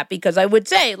writing that because I would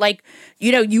say,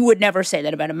 you would never say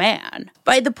that about a man.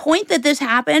 By the point that this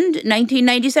happened,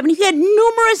 1997, he had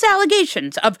numerous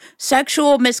allegations of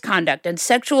sexual misconduct and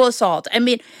sexual assault.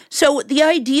 So the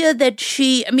idea that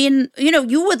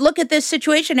you would look at this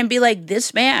situation and be like,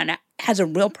 this man has a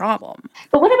real problem.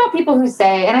 But what about people who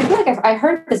say, and I feel like I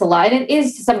heard this a lot, and it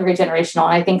is to some degree generational,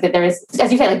 and I think that there is,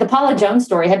 as you say, the Paula Jones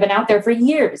story had been out there for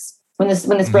years when this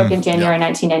broke in January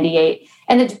 1998.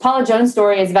 And the Paula Jones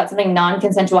story is about something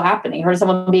non-consensual happening. Her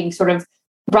someone being sort of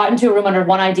brought into a room under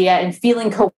one idea and feeling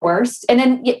coerced. And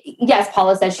then, yes,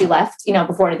 Paula says she left,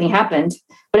 before anything happened.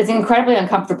 But it's an incredibly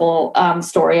uncomfortable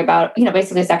story about,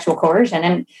 basically sexual coercion.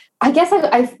 And I guess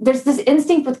there's this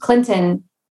instinct with Clinton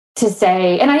to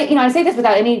say, and I say this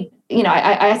without any,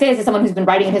 I say this as someone who's been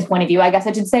writing in his point of view, I guess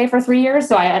I should say, for 3 years.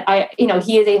 So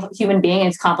he is a human being and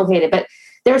it's complicated, but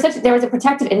there was a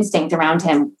protective instinct around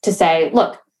him to say,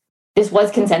 look, this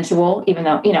was consensual, even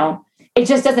though, it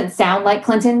just doesn't sound like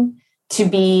Clinton to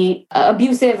be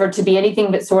abusive or to be anything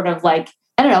but sort of I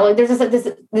don't know, there's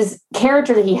this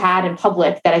character that he had in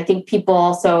public that I think people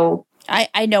also...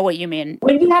 I know what you mean.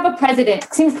 When you have a president,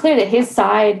 it seems clear that his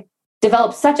side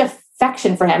developed such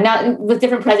affection for him. Now, with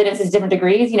different presidents, it's different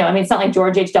degrees. It's not like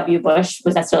George H.W. Bush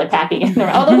was necessarily packing in there,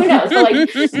 although who knows?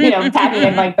 But packing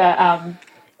in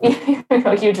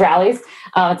the huge rallies.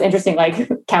 It's interesting,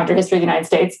 counter history of the United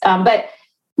States. But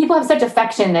people have such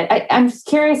affection that I'm just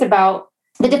curious about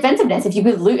the defensiveness, if you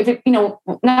could lose, not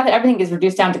that everything is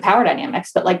reduced down to power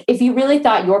dynamics, but like, if you really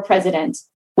thought your president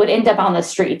would end up on the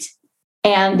street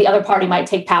and the other party might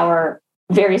take power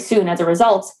very soon as a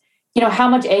result, how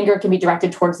much anger can be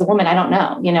directed towards the woman? I don't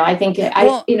know. I think I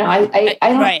don't,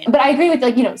 right. But I agree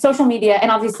with social media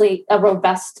and obviously a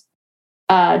robust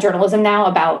journalism now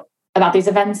about these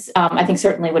events. I think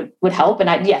certainly would help.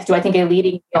 And do I think a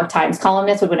leading New York Times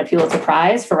columnist would win a Pulitzer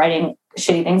Prize for writing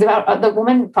shitty things about the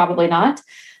woman? Probably not.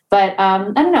 But I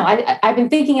don't know. I've been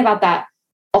thinking about that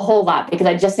a whole lot because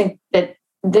I just think that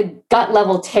the gut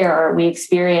level terror we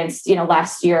experienced,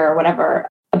 last year or whatever,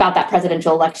 about that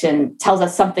presidential election tells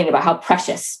us something about how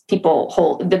precious people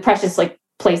hold, the precious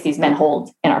place these men hold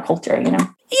in our culture,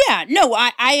 Yeah, no,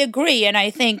 I agree. And I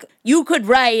think you could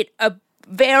write a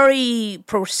very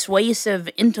persuasive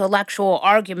intellectual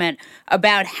argument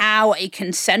about how a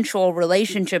consensual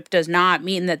relationship does not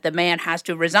mean that the man has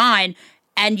to resign.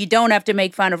 And you don't have to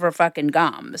make fun of her fucking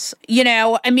gums.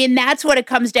 That's what it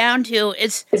comes down to.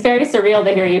 It's very surreal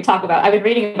to hear you talk about. I've been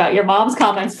reading about your mom's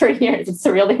comments for years. It's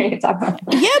surreal to hear you talk about it.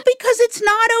 Yeah, because it's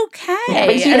not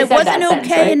okay. Yeah, and it wasn't okay sense,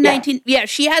 right? in 19... Yeah,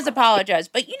 she has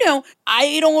apologized. But,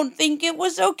 I don't think it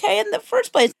was okay in the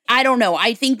first place. I don't know.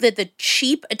 I think that the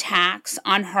cheap attacks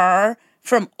on her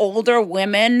from older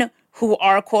women who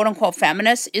are quote-unquote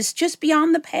feminists is just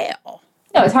beyond the pale.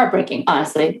 No, it's heartbreaking,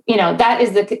 honestly.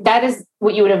 That is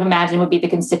what you would have imagined would be the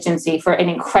constituency for an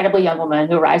incredibly young woman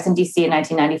who arrives in DC in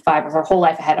 1995 with her whole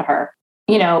life ahead of her,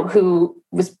 who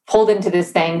was pulled into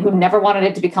this thing, who never wanted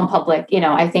it to become public.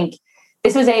 I think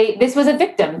this was a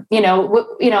victim,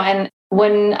 and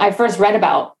when I first read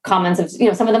about comments of,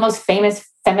 some of the most famous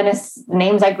feminist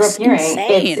names I grew up hearing,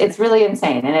 it's really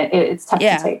insane. And it's tough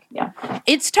to take. Yeah.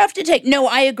 It's tough to take. No,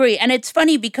 I agree. And it's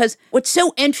funny because what's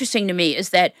so interesting to me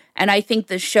is that, and I think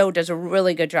the show does a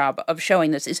really good job of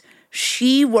showing this, is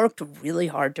she worked really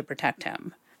hard to protect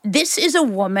him. This is a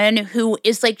woman who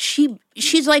is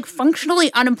she's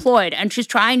functionally unemployed and she's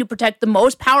trying to protect the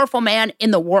most powerful man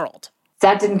in the world.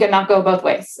 That did not go both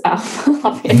ways. No,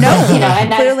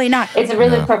 and clearly not. It's a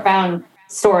really profound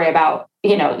story about,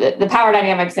 the power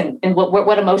dynamics and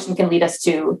what emotion can lead us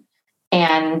to.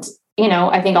 And,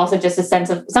 I think also just a sense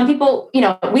of some people, we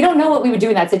don't know what we would do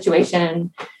in that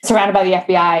situation surrounded by the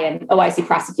FBI and OIC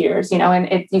prosecutors,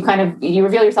 and you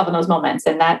reveal yourself in those moments,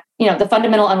 and that, the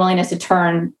fundamental unwillingness to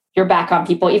turn your back on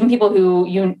people, even people who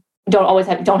you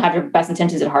don't have your best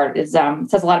intentions at heart, is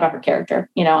says a lot about her character.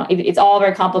 It's all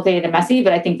very complicated and messy,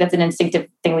 but I think that's an instinctive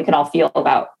thing we can all feel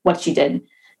about what she did.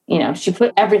 She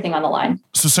put everything on the line.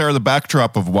 So, Sarah, the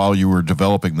backdrop of while you were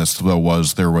developing this, though,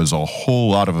 was there was a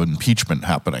whole lot of impeachment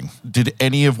happening. Did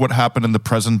any of what happened in the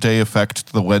present day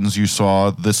affect the lens you saw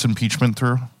this impeachment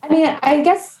through? I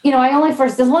guess,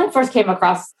 this only first came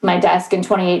across my desk in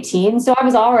 2018. So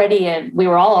we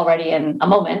were all already in a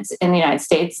moment in the United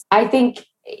States. I think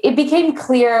it became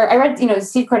clear. I read,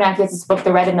 Steve Kornacki's book,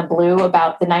 The Red and the Blue,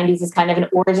 about the 90s as kind of an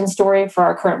origin story for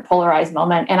our current polarized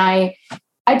moment. And I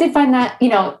did find that,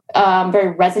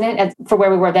 very resonant for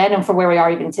where we were then and for where we are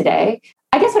even today.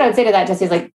 I guess what I would say to that, Jesse,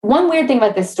 is one weird thing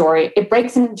about this story, it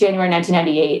breaks in January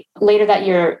 1998. Later that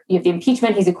year, you have the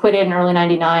impeachment. He's acquitted in early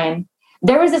 99.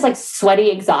 There was this sweaty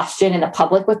exhaustion in the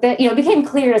public with it. It became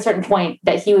clear at a certain point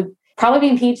that he would probably be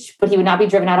impeached, but he would not be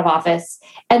driven out of office.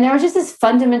 And there was just this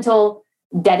fundamental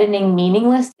deadening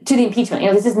meaningless to the impeachment.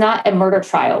 This is not a murder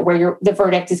trial where the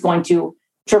verdict is going to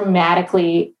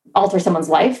dramatically alter someone's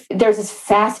life. There's this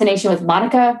fascination with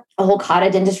Monica, a whole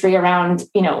cottage industry around,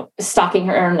 stalking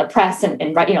her in the press and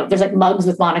there's mugs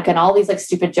with Monica and all these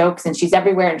stupid jokes, and she's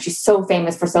everywhere and she's so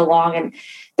famous for so long, and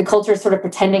the culture is sort of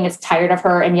pretending it's tired of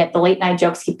her, and yet the late night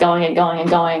jokes keep going and going and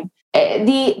going.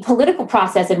 The political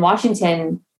process in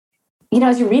Washington,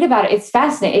 as you read about it, it's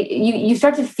fascinating. You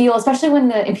start to feel, especially when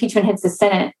the impeachment hits the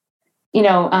Senate,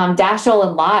 Daschle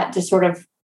and Lott just sort of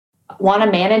want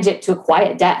to manage it to a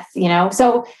quiet death,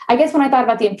 So I guess when I thought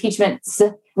about the impeachments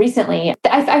recently,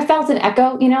 I felt an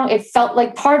echo, it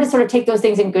felt hard to sort of take those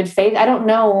things in good faith. I don't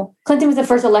know. Clinton was the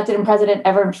first elected president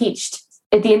ever impeached.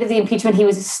 At the end of the impeachment, he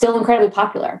was still incredibly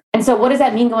popular. And so what does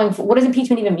that mean what does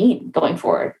impeachment even mean going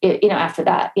forward, after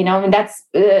that? That's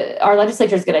our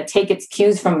legislature is going to take its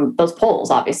cues from those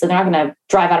polls, obviously. They're not going to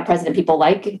drive out a president people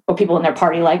like, or people in their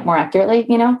party like, more accurately,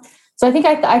 So I think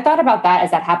I thought about that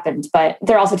as that happened, but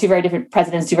they're also two very different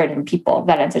presidents, two very different people, if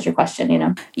that answers your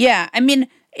question, Yeah,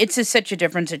 it's such a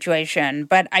different situation,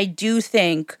 but I do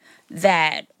think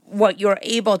that what you're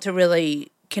able to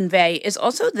really convey is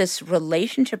also this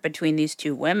relationship between these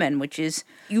two women, which is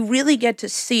you really get to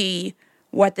see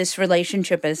what this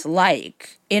relationship is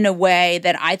like in a way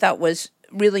that I thought was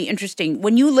really interesting.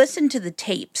 When you listen to the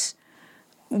tapes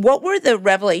What were the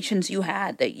revelations you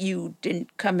had that you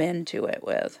didn't come into it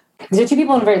with? These are two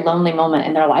people in a very lonely moment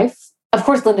in their life. Of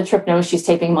course, Linda Tripp knows she's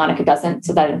taping, Monica doesn't,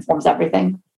 so that informs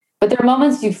everything. But there are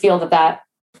moments you feel that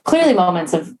clearly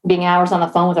moments of being hours on the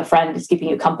phone with a friend is keeping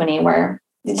you company, where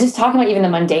just talking about even the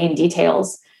mundane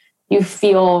details, you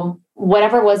feel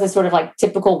whatever was a sort of like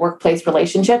typical workplace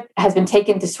relationship has been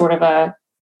taken to sort of a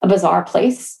bizarre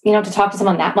place, to talk to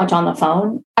someone that much on the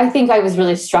phone. I think I was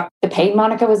really struck the pain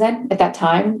Monica was in at that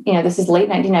time. This is late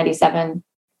 1997.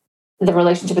 The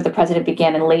relationship with the president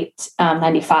began in late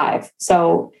 95.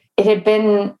 So it had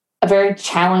been a very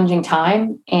challenging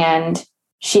time, and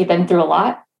she had been through a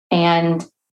lot. And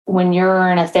when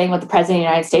you're in a thing with the president of the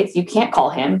United States, you can't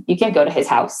call him. You can't go to his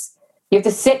house. You have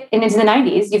to sit, and into the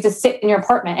 90s, you have to sit in your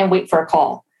apartment and wait for a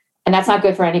call. And that's not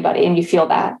good for anybody. And you feel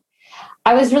that.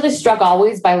 I was really struck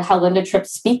always by how Linda Tripp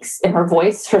speaks in her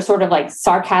voice, her sort of like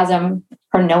sarcasm,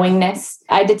 her knowingness.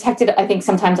 I detected, I think,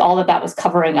 sometimes all of that was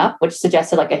covering up, which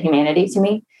suggested like a humanity to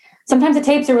me. Sometimes the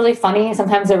tapes are really funny.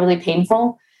 Sometimes they're really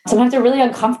painful. Sometimes they're really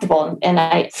uncomfortable. And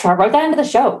I wrote that into the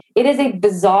show. It is a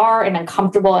bizarre and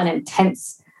uncomfortable and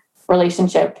intense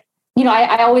relationship.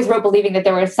 I always wrote believing that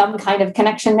there was some kind of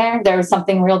connection there. There was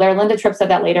something real there. Linda Tripp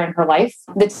said that later in her life.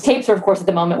 The tapes are, of course, at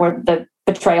the moment where the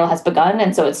betrayal has begun,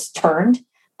 and so it's turned.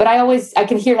 But I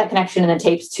can hear that connection in the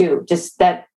tapes too. Just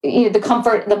that, the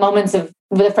comfort, the moments of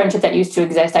the friendship that used to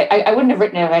exist. I wouldn't have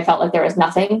written it if I felt like there was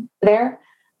nothing there.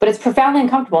 But it's profoundly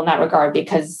uncomfortable in that regard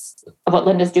because of what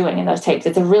Linda's doing in those tapes.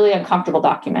 It's a really uncomfortable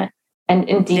document and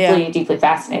deeply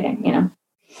fascinating,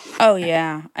 Oh,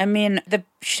 yeah. I mean, the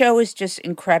show is just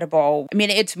incredible. I mean,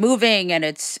 it's moving and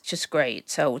it's just great.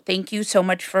 So thank you so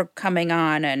much for coming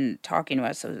on and talking to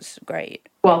us. It was great.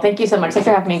 Well, thank you so much. Thanks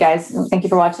for having me, guys. Thank you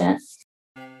for watching it.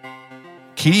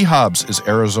 Katie Hobbs is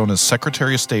Arizona's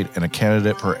Secretary of State and a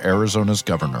candidate for Arizona's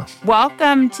governor.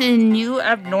 Welcome to New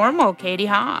Abnormal, Katie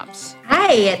Hobbs.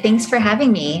 Hi, thanks for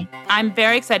having me. I'm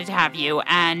very excited to have you,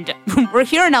 and we're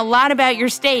hearing a lot about your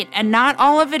state, and not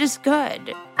all of it is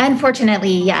good.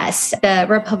 Unfortunately, yes. The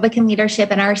Republican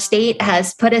leadership in our state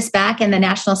has put us back in the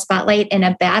national spotlight in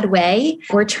a bad way.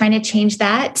 We're trying to change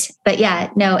that. But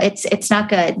yeah, no, it's not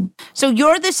good. So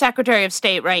you're the Secretary of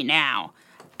State right now,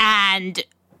 and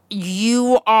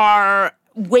where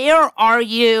are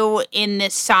you in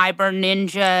this cyber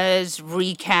ninjas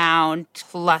recount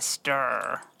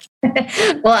cluster?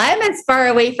 Well, I'm as far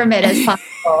away from it as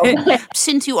possible.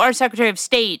 Since you are Secretary of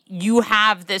State, you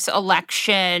have this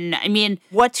election. I mean,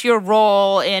 what's your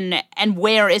role and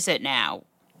where is it now?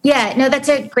 Yeah, no, that's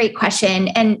a great question.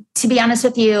 And to be honest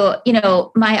with you,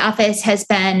 my office has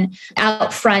been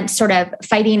out front sort of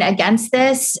fighting against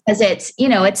this as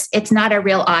it's not a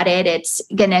real audit. It's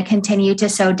going to continue to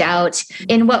sow doubt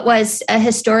in what was a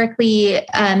historically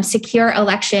secure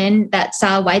election that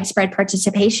saw widespread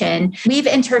participation. We've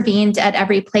intervened at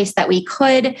every place that we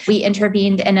could. We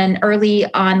intervened in an early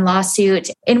on lawsuit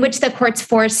in which the courts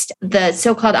forced the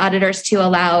so-called auditors to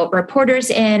allow reporters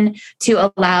in,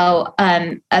 to allow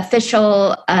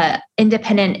official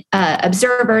independent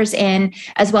observers in,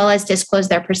 as well as disclose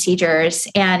their procedures.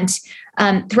 And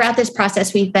throughout this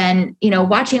process, we've been,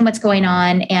 watching what's going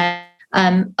on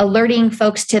and alerting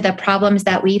folks to the problems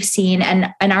that we've seen.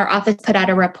 And our office put out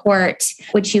a report,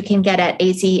 which you can get at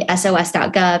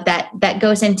azsos.gov, that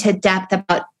goes into depth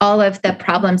about all of the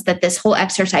problems that this whole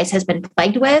exercise has been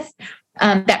plagued with.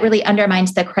 That really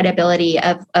undermines the credibility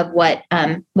of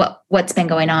what's been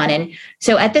going on. And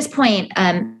so at this point,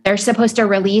 they're supposed to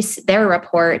release their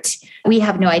report. We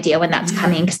have no idea when that's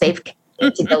coming because they've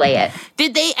continued to delay it.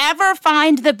 Did they ever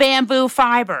find the bamboo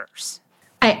fibers?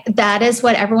 That is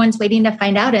what everyone's waiting to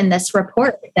find out in this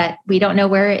report, that we don't know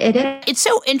where it is. It's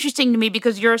so interesting to me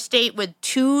because you're a state with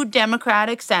 2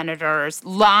 Democratic senators,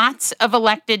 lots of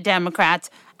elected Democrats,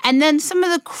 and then some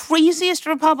of the craziest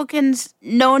Republicans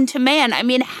known to man. I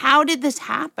mean, how did this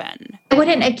happen? I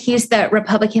wouldn't accuse the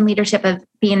Republican leadership of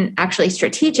being actually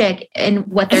strategic in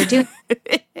what they're doing.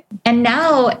 And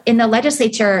now in the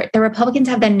legislature, the Republicans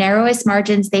have the narrowest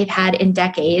margins they've had in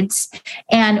decades.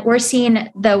 And we're seeing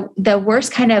the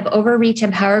worst kind of overreach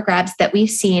and power grabs that we've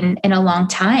seen in a long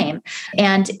time.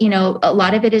 And, a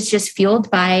lot of it is just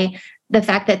fueled by the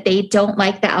fact that they don't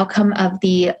like the outcome of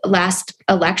the last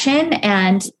election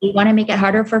and they want to make it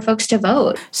harder for folks to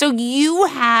vote. So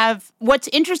what's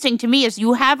interesting to me is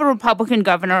you have a Republican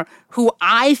governor who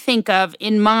I think of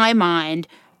in my mind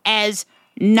as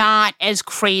not as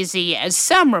crazy as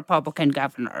some Republican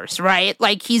governors, right?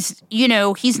 Like he's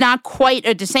not quite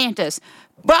a DeSantis,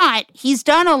 but he's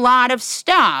done a lot of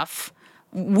stuff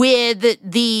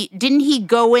didn't he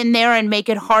go in there and make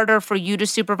it harder for you to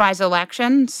supervise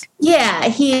elections? Yeah,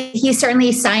 he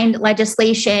certainly signed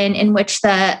legislation in which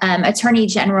the Attorney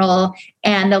General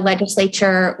and the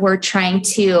legislature were trying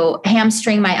to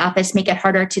hamstring my office, make it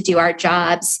harder to do our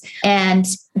jobs, and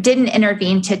didn't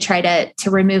intervene to try to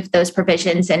remove those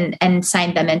provisions and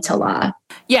sign them into law.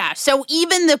 Yeah, so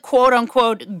even the quote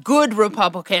unquote good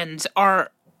Republicans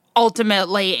are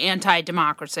ultimately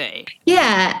anti-democracy.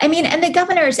 Yeah, I mean, and the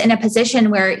governor's in a position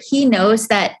where he knows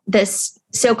that this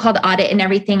so-called audit and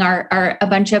everything are a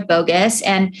bunch of bogus,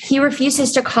 and he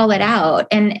refuses to call it out.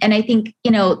 And I think,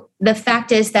 the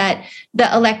fact is that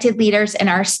the elected leaders in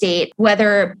our state,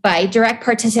 whether by direct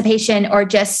participation or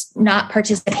just not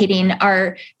participating,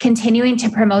 are continuing to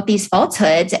promote these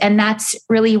falsehoods. And that's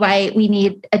really why we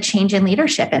need a change in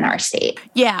leadership in our state.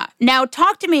 Yeah. Now,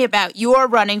 talk to me about your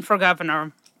running for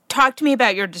governor. Talk to me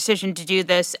about your decision to do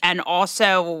this. And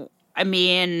also,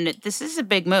 this is a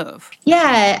big move.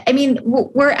 Yeah.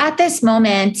 We're at this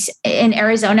moment in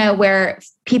Arizona where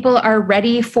people are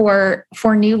ready for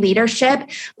new leadership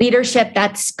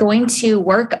that's going to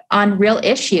work on real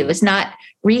issues, not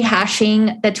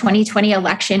rehashing the 2020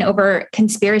 election over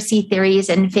conspiracy theories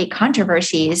and fake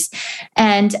controversies.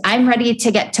 And I'm ready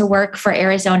to get to work for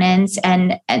Arizonans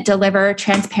and deliver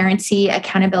transparency,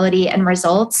 accountability, and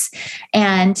results.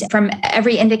 And from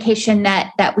every indication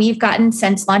that we've gotten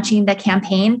since launching the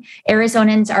campaign,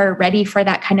 Arizonans are ready for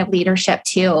that kind of leadership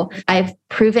too. I've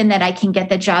proven that I can get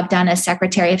the job done as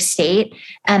Secretary of State,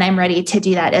 and I'm ready to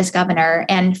do that as governor.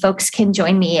 And folks can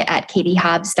join me at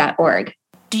katiehobbs.org.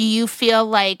 Do you feel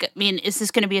like, is this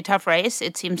going to be a tough race?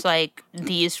 It seems like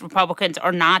these Republicans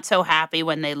are not so happy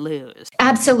when they lose.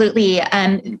 Absolutely.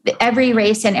 Every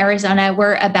race in Arizona,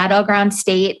 we're a battleground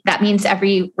state. That means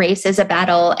every race is a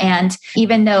battle. And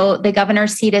even though the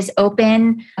governor's seat is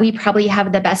open, we probably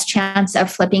have the best chance of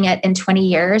flipping it in 20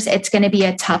 years. It's going to be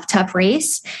a tough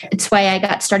race. It's why I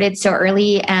got started so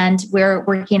early, and we're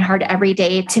working hard every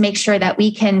day to make sure that we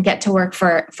can get to work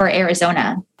for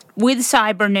Arizona. With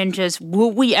cyber ninjas,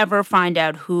 will we ever find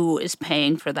out who is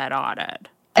paying for that audit?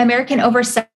 American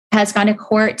Oversight has gone to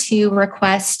court to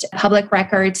request public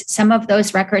records. Some of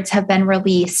those records have been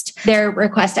released. Their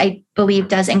request, I believe,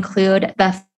 does include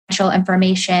the financial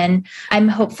information. I'm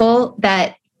hopeful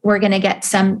that we're going to get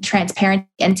some transparency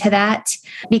into that,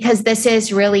 because this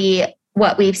is really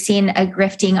what we've seen, a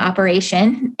grifting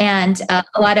operation, and a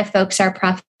lot of folks are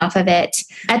profiting off of it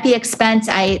at the expense,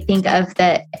 I think, of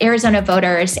the Arizona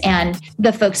voters and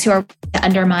the folks who are to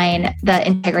undermine the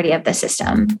integrity of the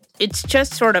system. It's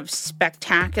just sort of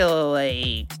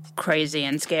spectacularly crazy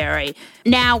and scary.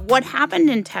 Now, what happened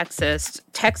in Texas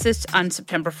on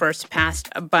September 1st passed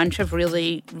a bunch of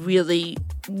really, really,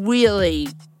 really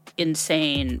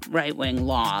insane right-wing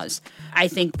laws. I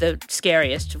think the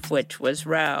scariest of which was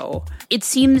Roe. It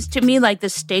seems to me like the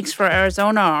stakes for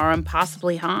Arizona are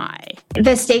impossibly high.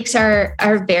 The stakes are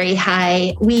very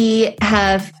high. We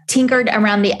have tinkered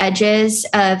around the edges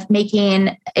of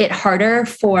making it harder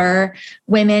for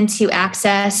women to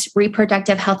access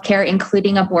reproductive health care,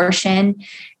 including abortion.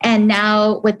 And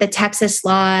now with the Texas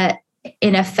law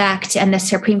in effect and the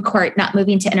Supreme Court not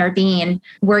moving to intervene,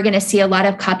 we're going to see a lot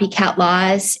of copycat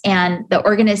laws. And the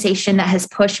organization that has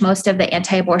pushed most of the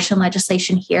anti-abortion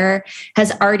legislation here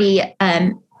has already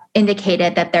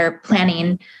indicated that they're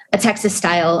planning a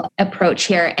Texas-style approach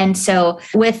here. And so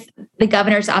with the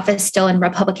governor's office still in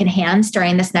Republican hands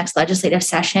during this next legislative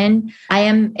session, I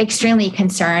am extremely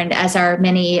concerned, as are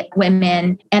many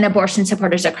women and abortion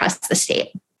supporters across the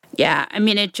state. Yeah,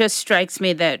 it just strikes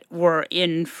me that we're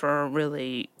in for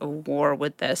really a war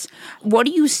with this. What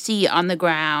do you see on the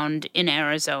ground in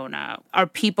Arizona? Are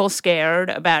people scared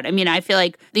about, I feel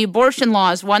like the abortion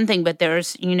law is one thing, but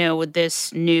there's, with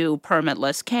this new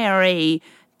permitless carry,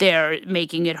 they're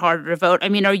making it harder to vote.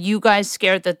 Are you guys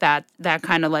scared that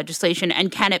kind of legislation,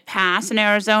 and can it pass in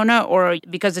Arizona, or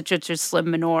because it's just a slim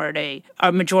majority,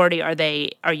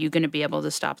 are you going to be able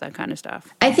to stop that kind of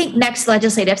stuff? I think next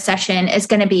legislative session is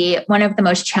going to be one of the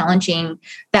most challenging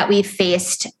that we've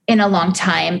faced in a long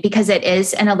time, because it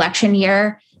is an election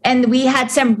year. And we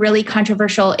had some really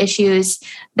controversial issues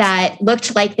that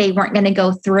looked like they weren't going to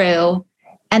go through.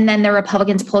 And then the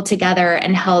Republicans pulled together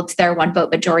and held their one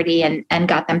vote majority and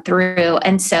got them through.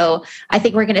 And so I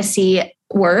think we're going to see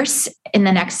worse in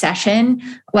the next session,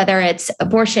 whether it's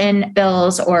abortion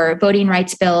bills or voting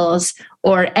rights bills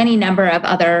or any number of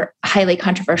other highly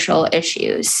controversial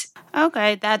issues.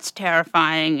 Okay, that's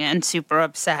terrifying and super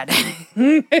upsetting.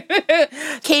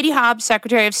 Katie Hobbs,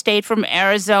 Secretary of State from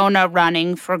Arizona,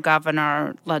 running for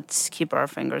governor. Let's keep our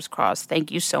fingers crossed.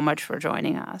 Thank you so much for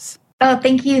joining us. Oh,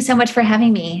 thank you so much for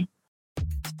having me.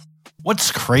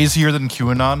 What's crazier than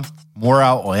QAnon? More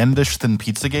outlandish than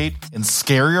Pizzagate? And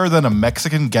scarier than a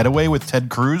Mexican getaway with Ted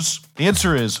Cruz? The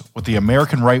answer is what the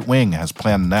American right wing has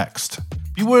planned next.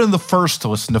 Be one of the first to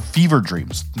listen to Fever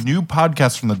Dreams, the new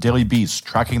podcast from the Daily Beast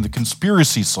tracking the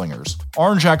conspiracy slingers,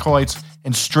 orange acolytes,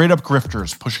 and straight-up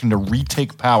grifters pushing to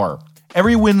retake power.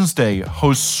 Every Wednesday,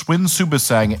 hosts Swin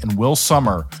Subasang and Will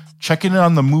Sommer check in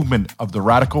on the movement of the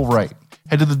radical right.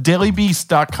 Head to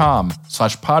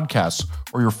thedailybeast.com/podcasts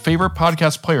or your favorite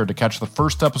podcast player to catch the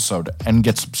first episode and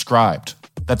get subscribed.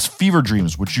 That's Fever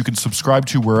Dreams, which you can subscribe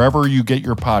to wherever you get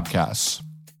your podcasts.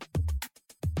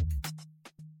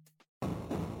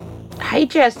 Hi,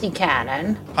 Jesse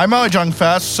Cannon. Hi, Molly Jong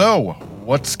Fast. So,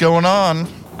 what's going on?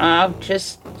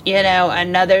 Just,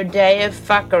 another day of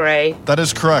fuckery. That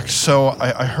is correct. So,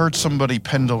 I heard somebody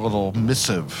penned a little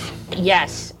missive.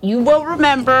 Yes, you will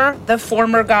remember the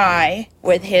former guy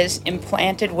with his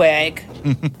implanted wig,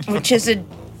 which is a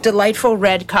delightful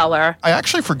red color. I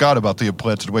actually forgot about the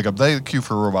implanted wig. Thank you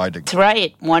for reminding. That's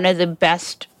right. One of the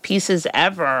best pieces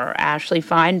ever, Ashley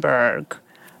Feinberg,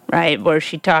 right, where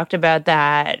she talked about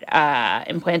that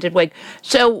implanted wig.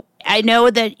 So I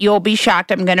know that you'll be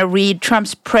shocked. I'm going to read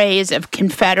Trump's praise of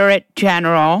Confederate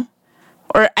general,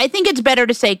 or I think it's better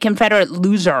to say Confederate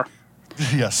loser.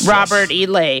 Yes. Robert E.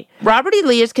 Lee. Robert E.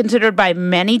 Lee is considered by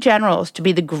many generals to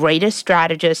be the greatest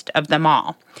strategist of them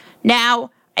all.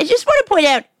 Now, I just want to point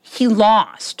out he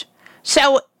lost.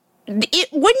 So wouldn't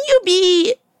you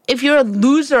be, if you're a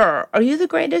loser, are you the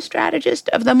greatest strategist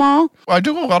of them all? I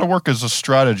do a lot of work as a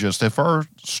strategist. If our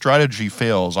strategy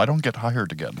fails, I don't get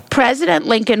hired again. President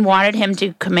Lincoln wanted him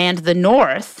to command the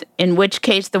North, in which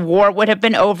case the war would have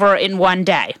been over in one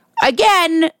day.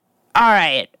 Again, all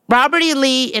right. Robert E.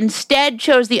 Lee instead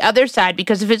chose the other side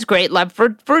because of his great love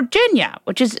for Virginia,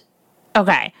 which is,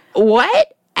 okay.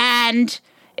 What? And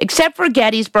except for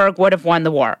Gettysburg would have won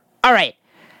the war. All right.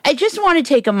 I just want to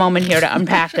take a moment here to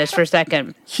unpack this for a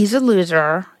second. He's a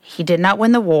loser. He did not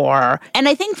win the war. And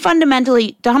I think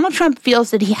fundamentally, Donald Trump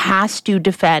feels that he has to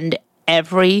defend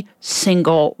every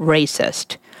single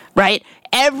racist, right?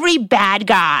 Every bad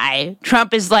guy,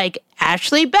 Trump is like,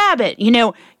 Ashley Babbitt,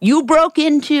 you broke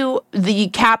into the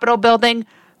Capitol building.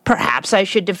 Perhaps I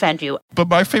should defend you. But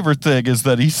my favorite thing is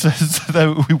that he says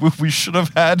that we should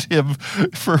have had him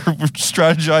for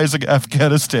strategizing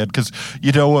Afghanistan because,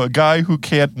 a guy who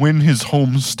can't win his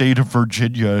home state of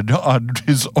Virginia on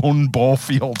his own ball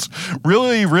field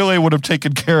really, really would have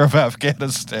taken care of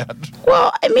Afghanistan.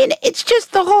 Well, I mean, it's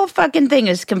just the whole fucking thing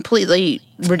is completely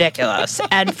ridiculous.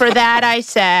 And for that, I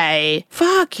say,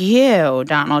 fuck you,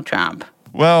 Donald Trump.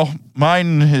 Well,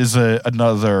 mine is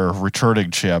another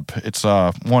returning champ. It's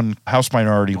one House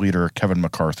Minority Leader, Kevin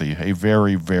McCarthy, a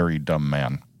very, very dumb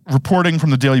man. Reporting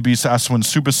from the Daily Beast, Aswin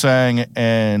Subasang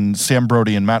and Sam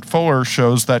Brody and Matt Fuller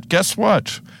shows that, guess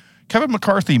what? Kevin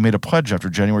McCarthy made a pledge after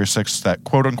January 6th that,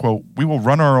 quote unquote, we will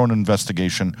run our own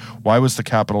investigation. Why was the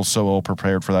Capitol so ill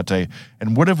prepared for that day?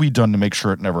 And what have we done to make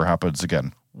sure it never happens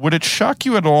again? Would it shock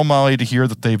you at all, Molly, to hear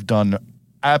that they've done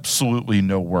absolutely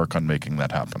no work on making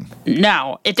that happen?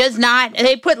 No, it does not.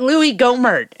 They put Louis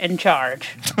Gohmert in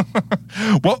charge.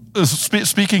 Well,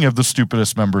 speaking of the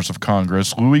stupidest members of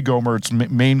Congress, Louis Gohmert's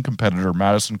main competitor,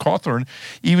 Madison Cawthorn,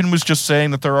 even was just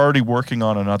saying that they're already working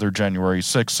on another January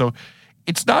 6th. So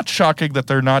it's not shocking that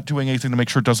they're not doing anything to make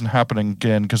sure it doesn't happen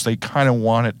again because they kind of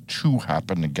want it to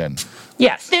happen again.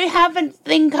 Yes. They have a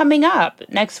thing coming up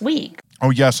next week.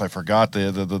 Oh, yes, I forgot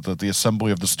the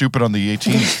Assembly of the Stupid on the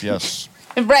 18th, yes.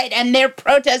 Right, and they're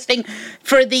protesting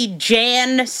for the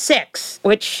Jan 6,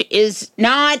 which is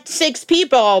not 6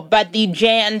 people, but the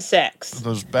Jan 6.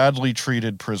 Those badly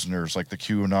treated prisoners like the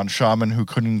QAnon shaman who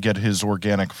couldn't get his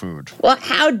organic food. Well,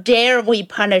 how dare we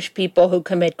punish people who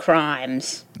commit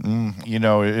crimes?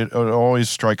 It always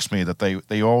strikes me that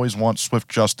they always want swift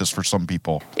justice for some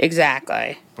people.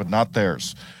 Exactly. But not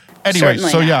theirs. Anyway,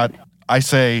 I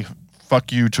say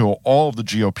fuck you to all of the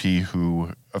GOP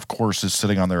who, of course, is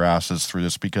sitting on their asses through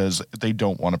this because they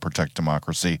don't want to protect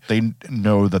democracy. They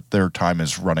know that their time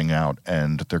is running out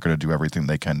and they're going to do everything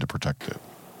they can to protect it.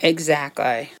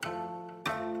 Exactly.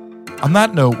 On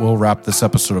that note, we'll wrap this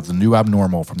episode of The New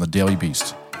Abnormal from the Daily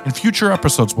Beast. In future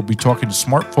episodes, we'll be talking to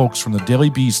smart folks from the Daily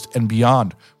Beast and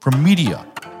beyond, from media,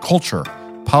 culture,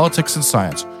 politics, and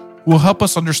science, who will help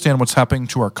us understand what's happening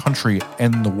to our country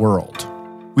and the world.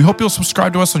 We hope you'll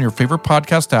subscribe to us on your favorite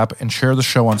podcast app and share the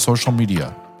show on social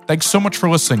media. Thanks so much for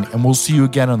listening, and we'll see you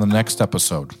again on the next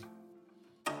episode.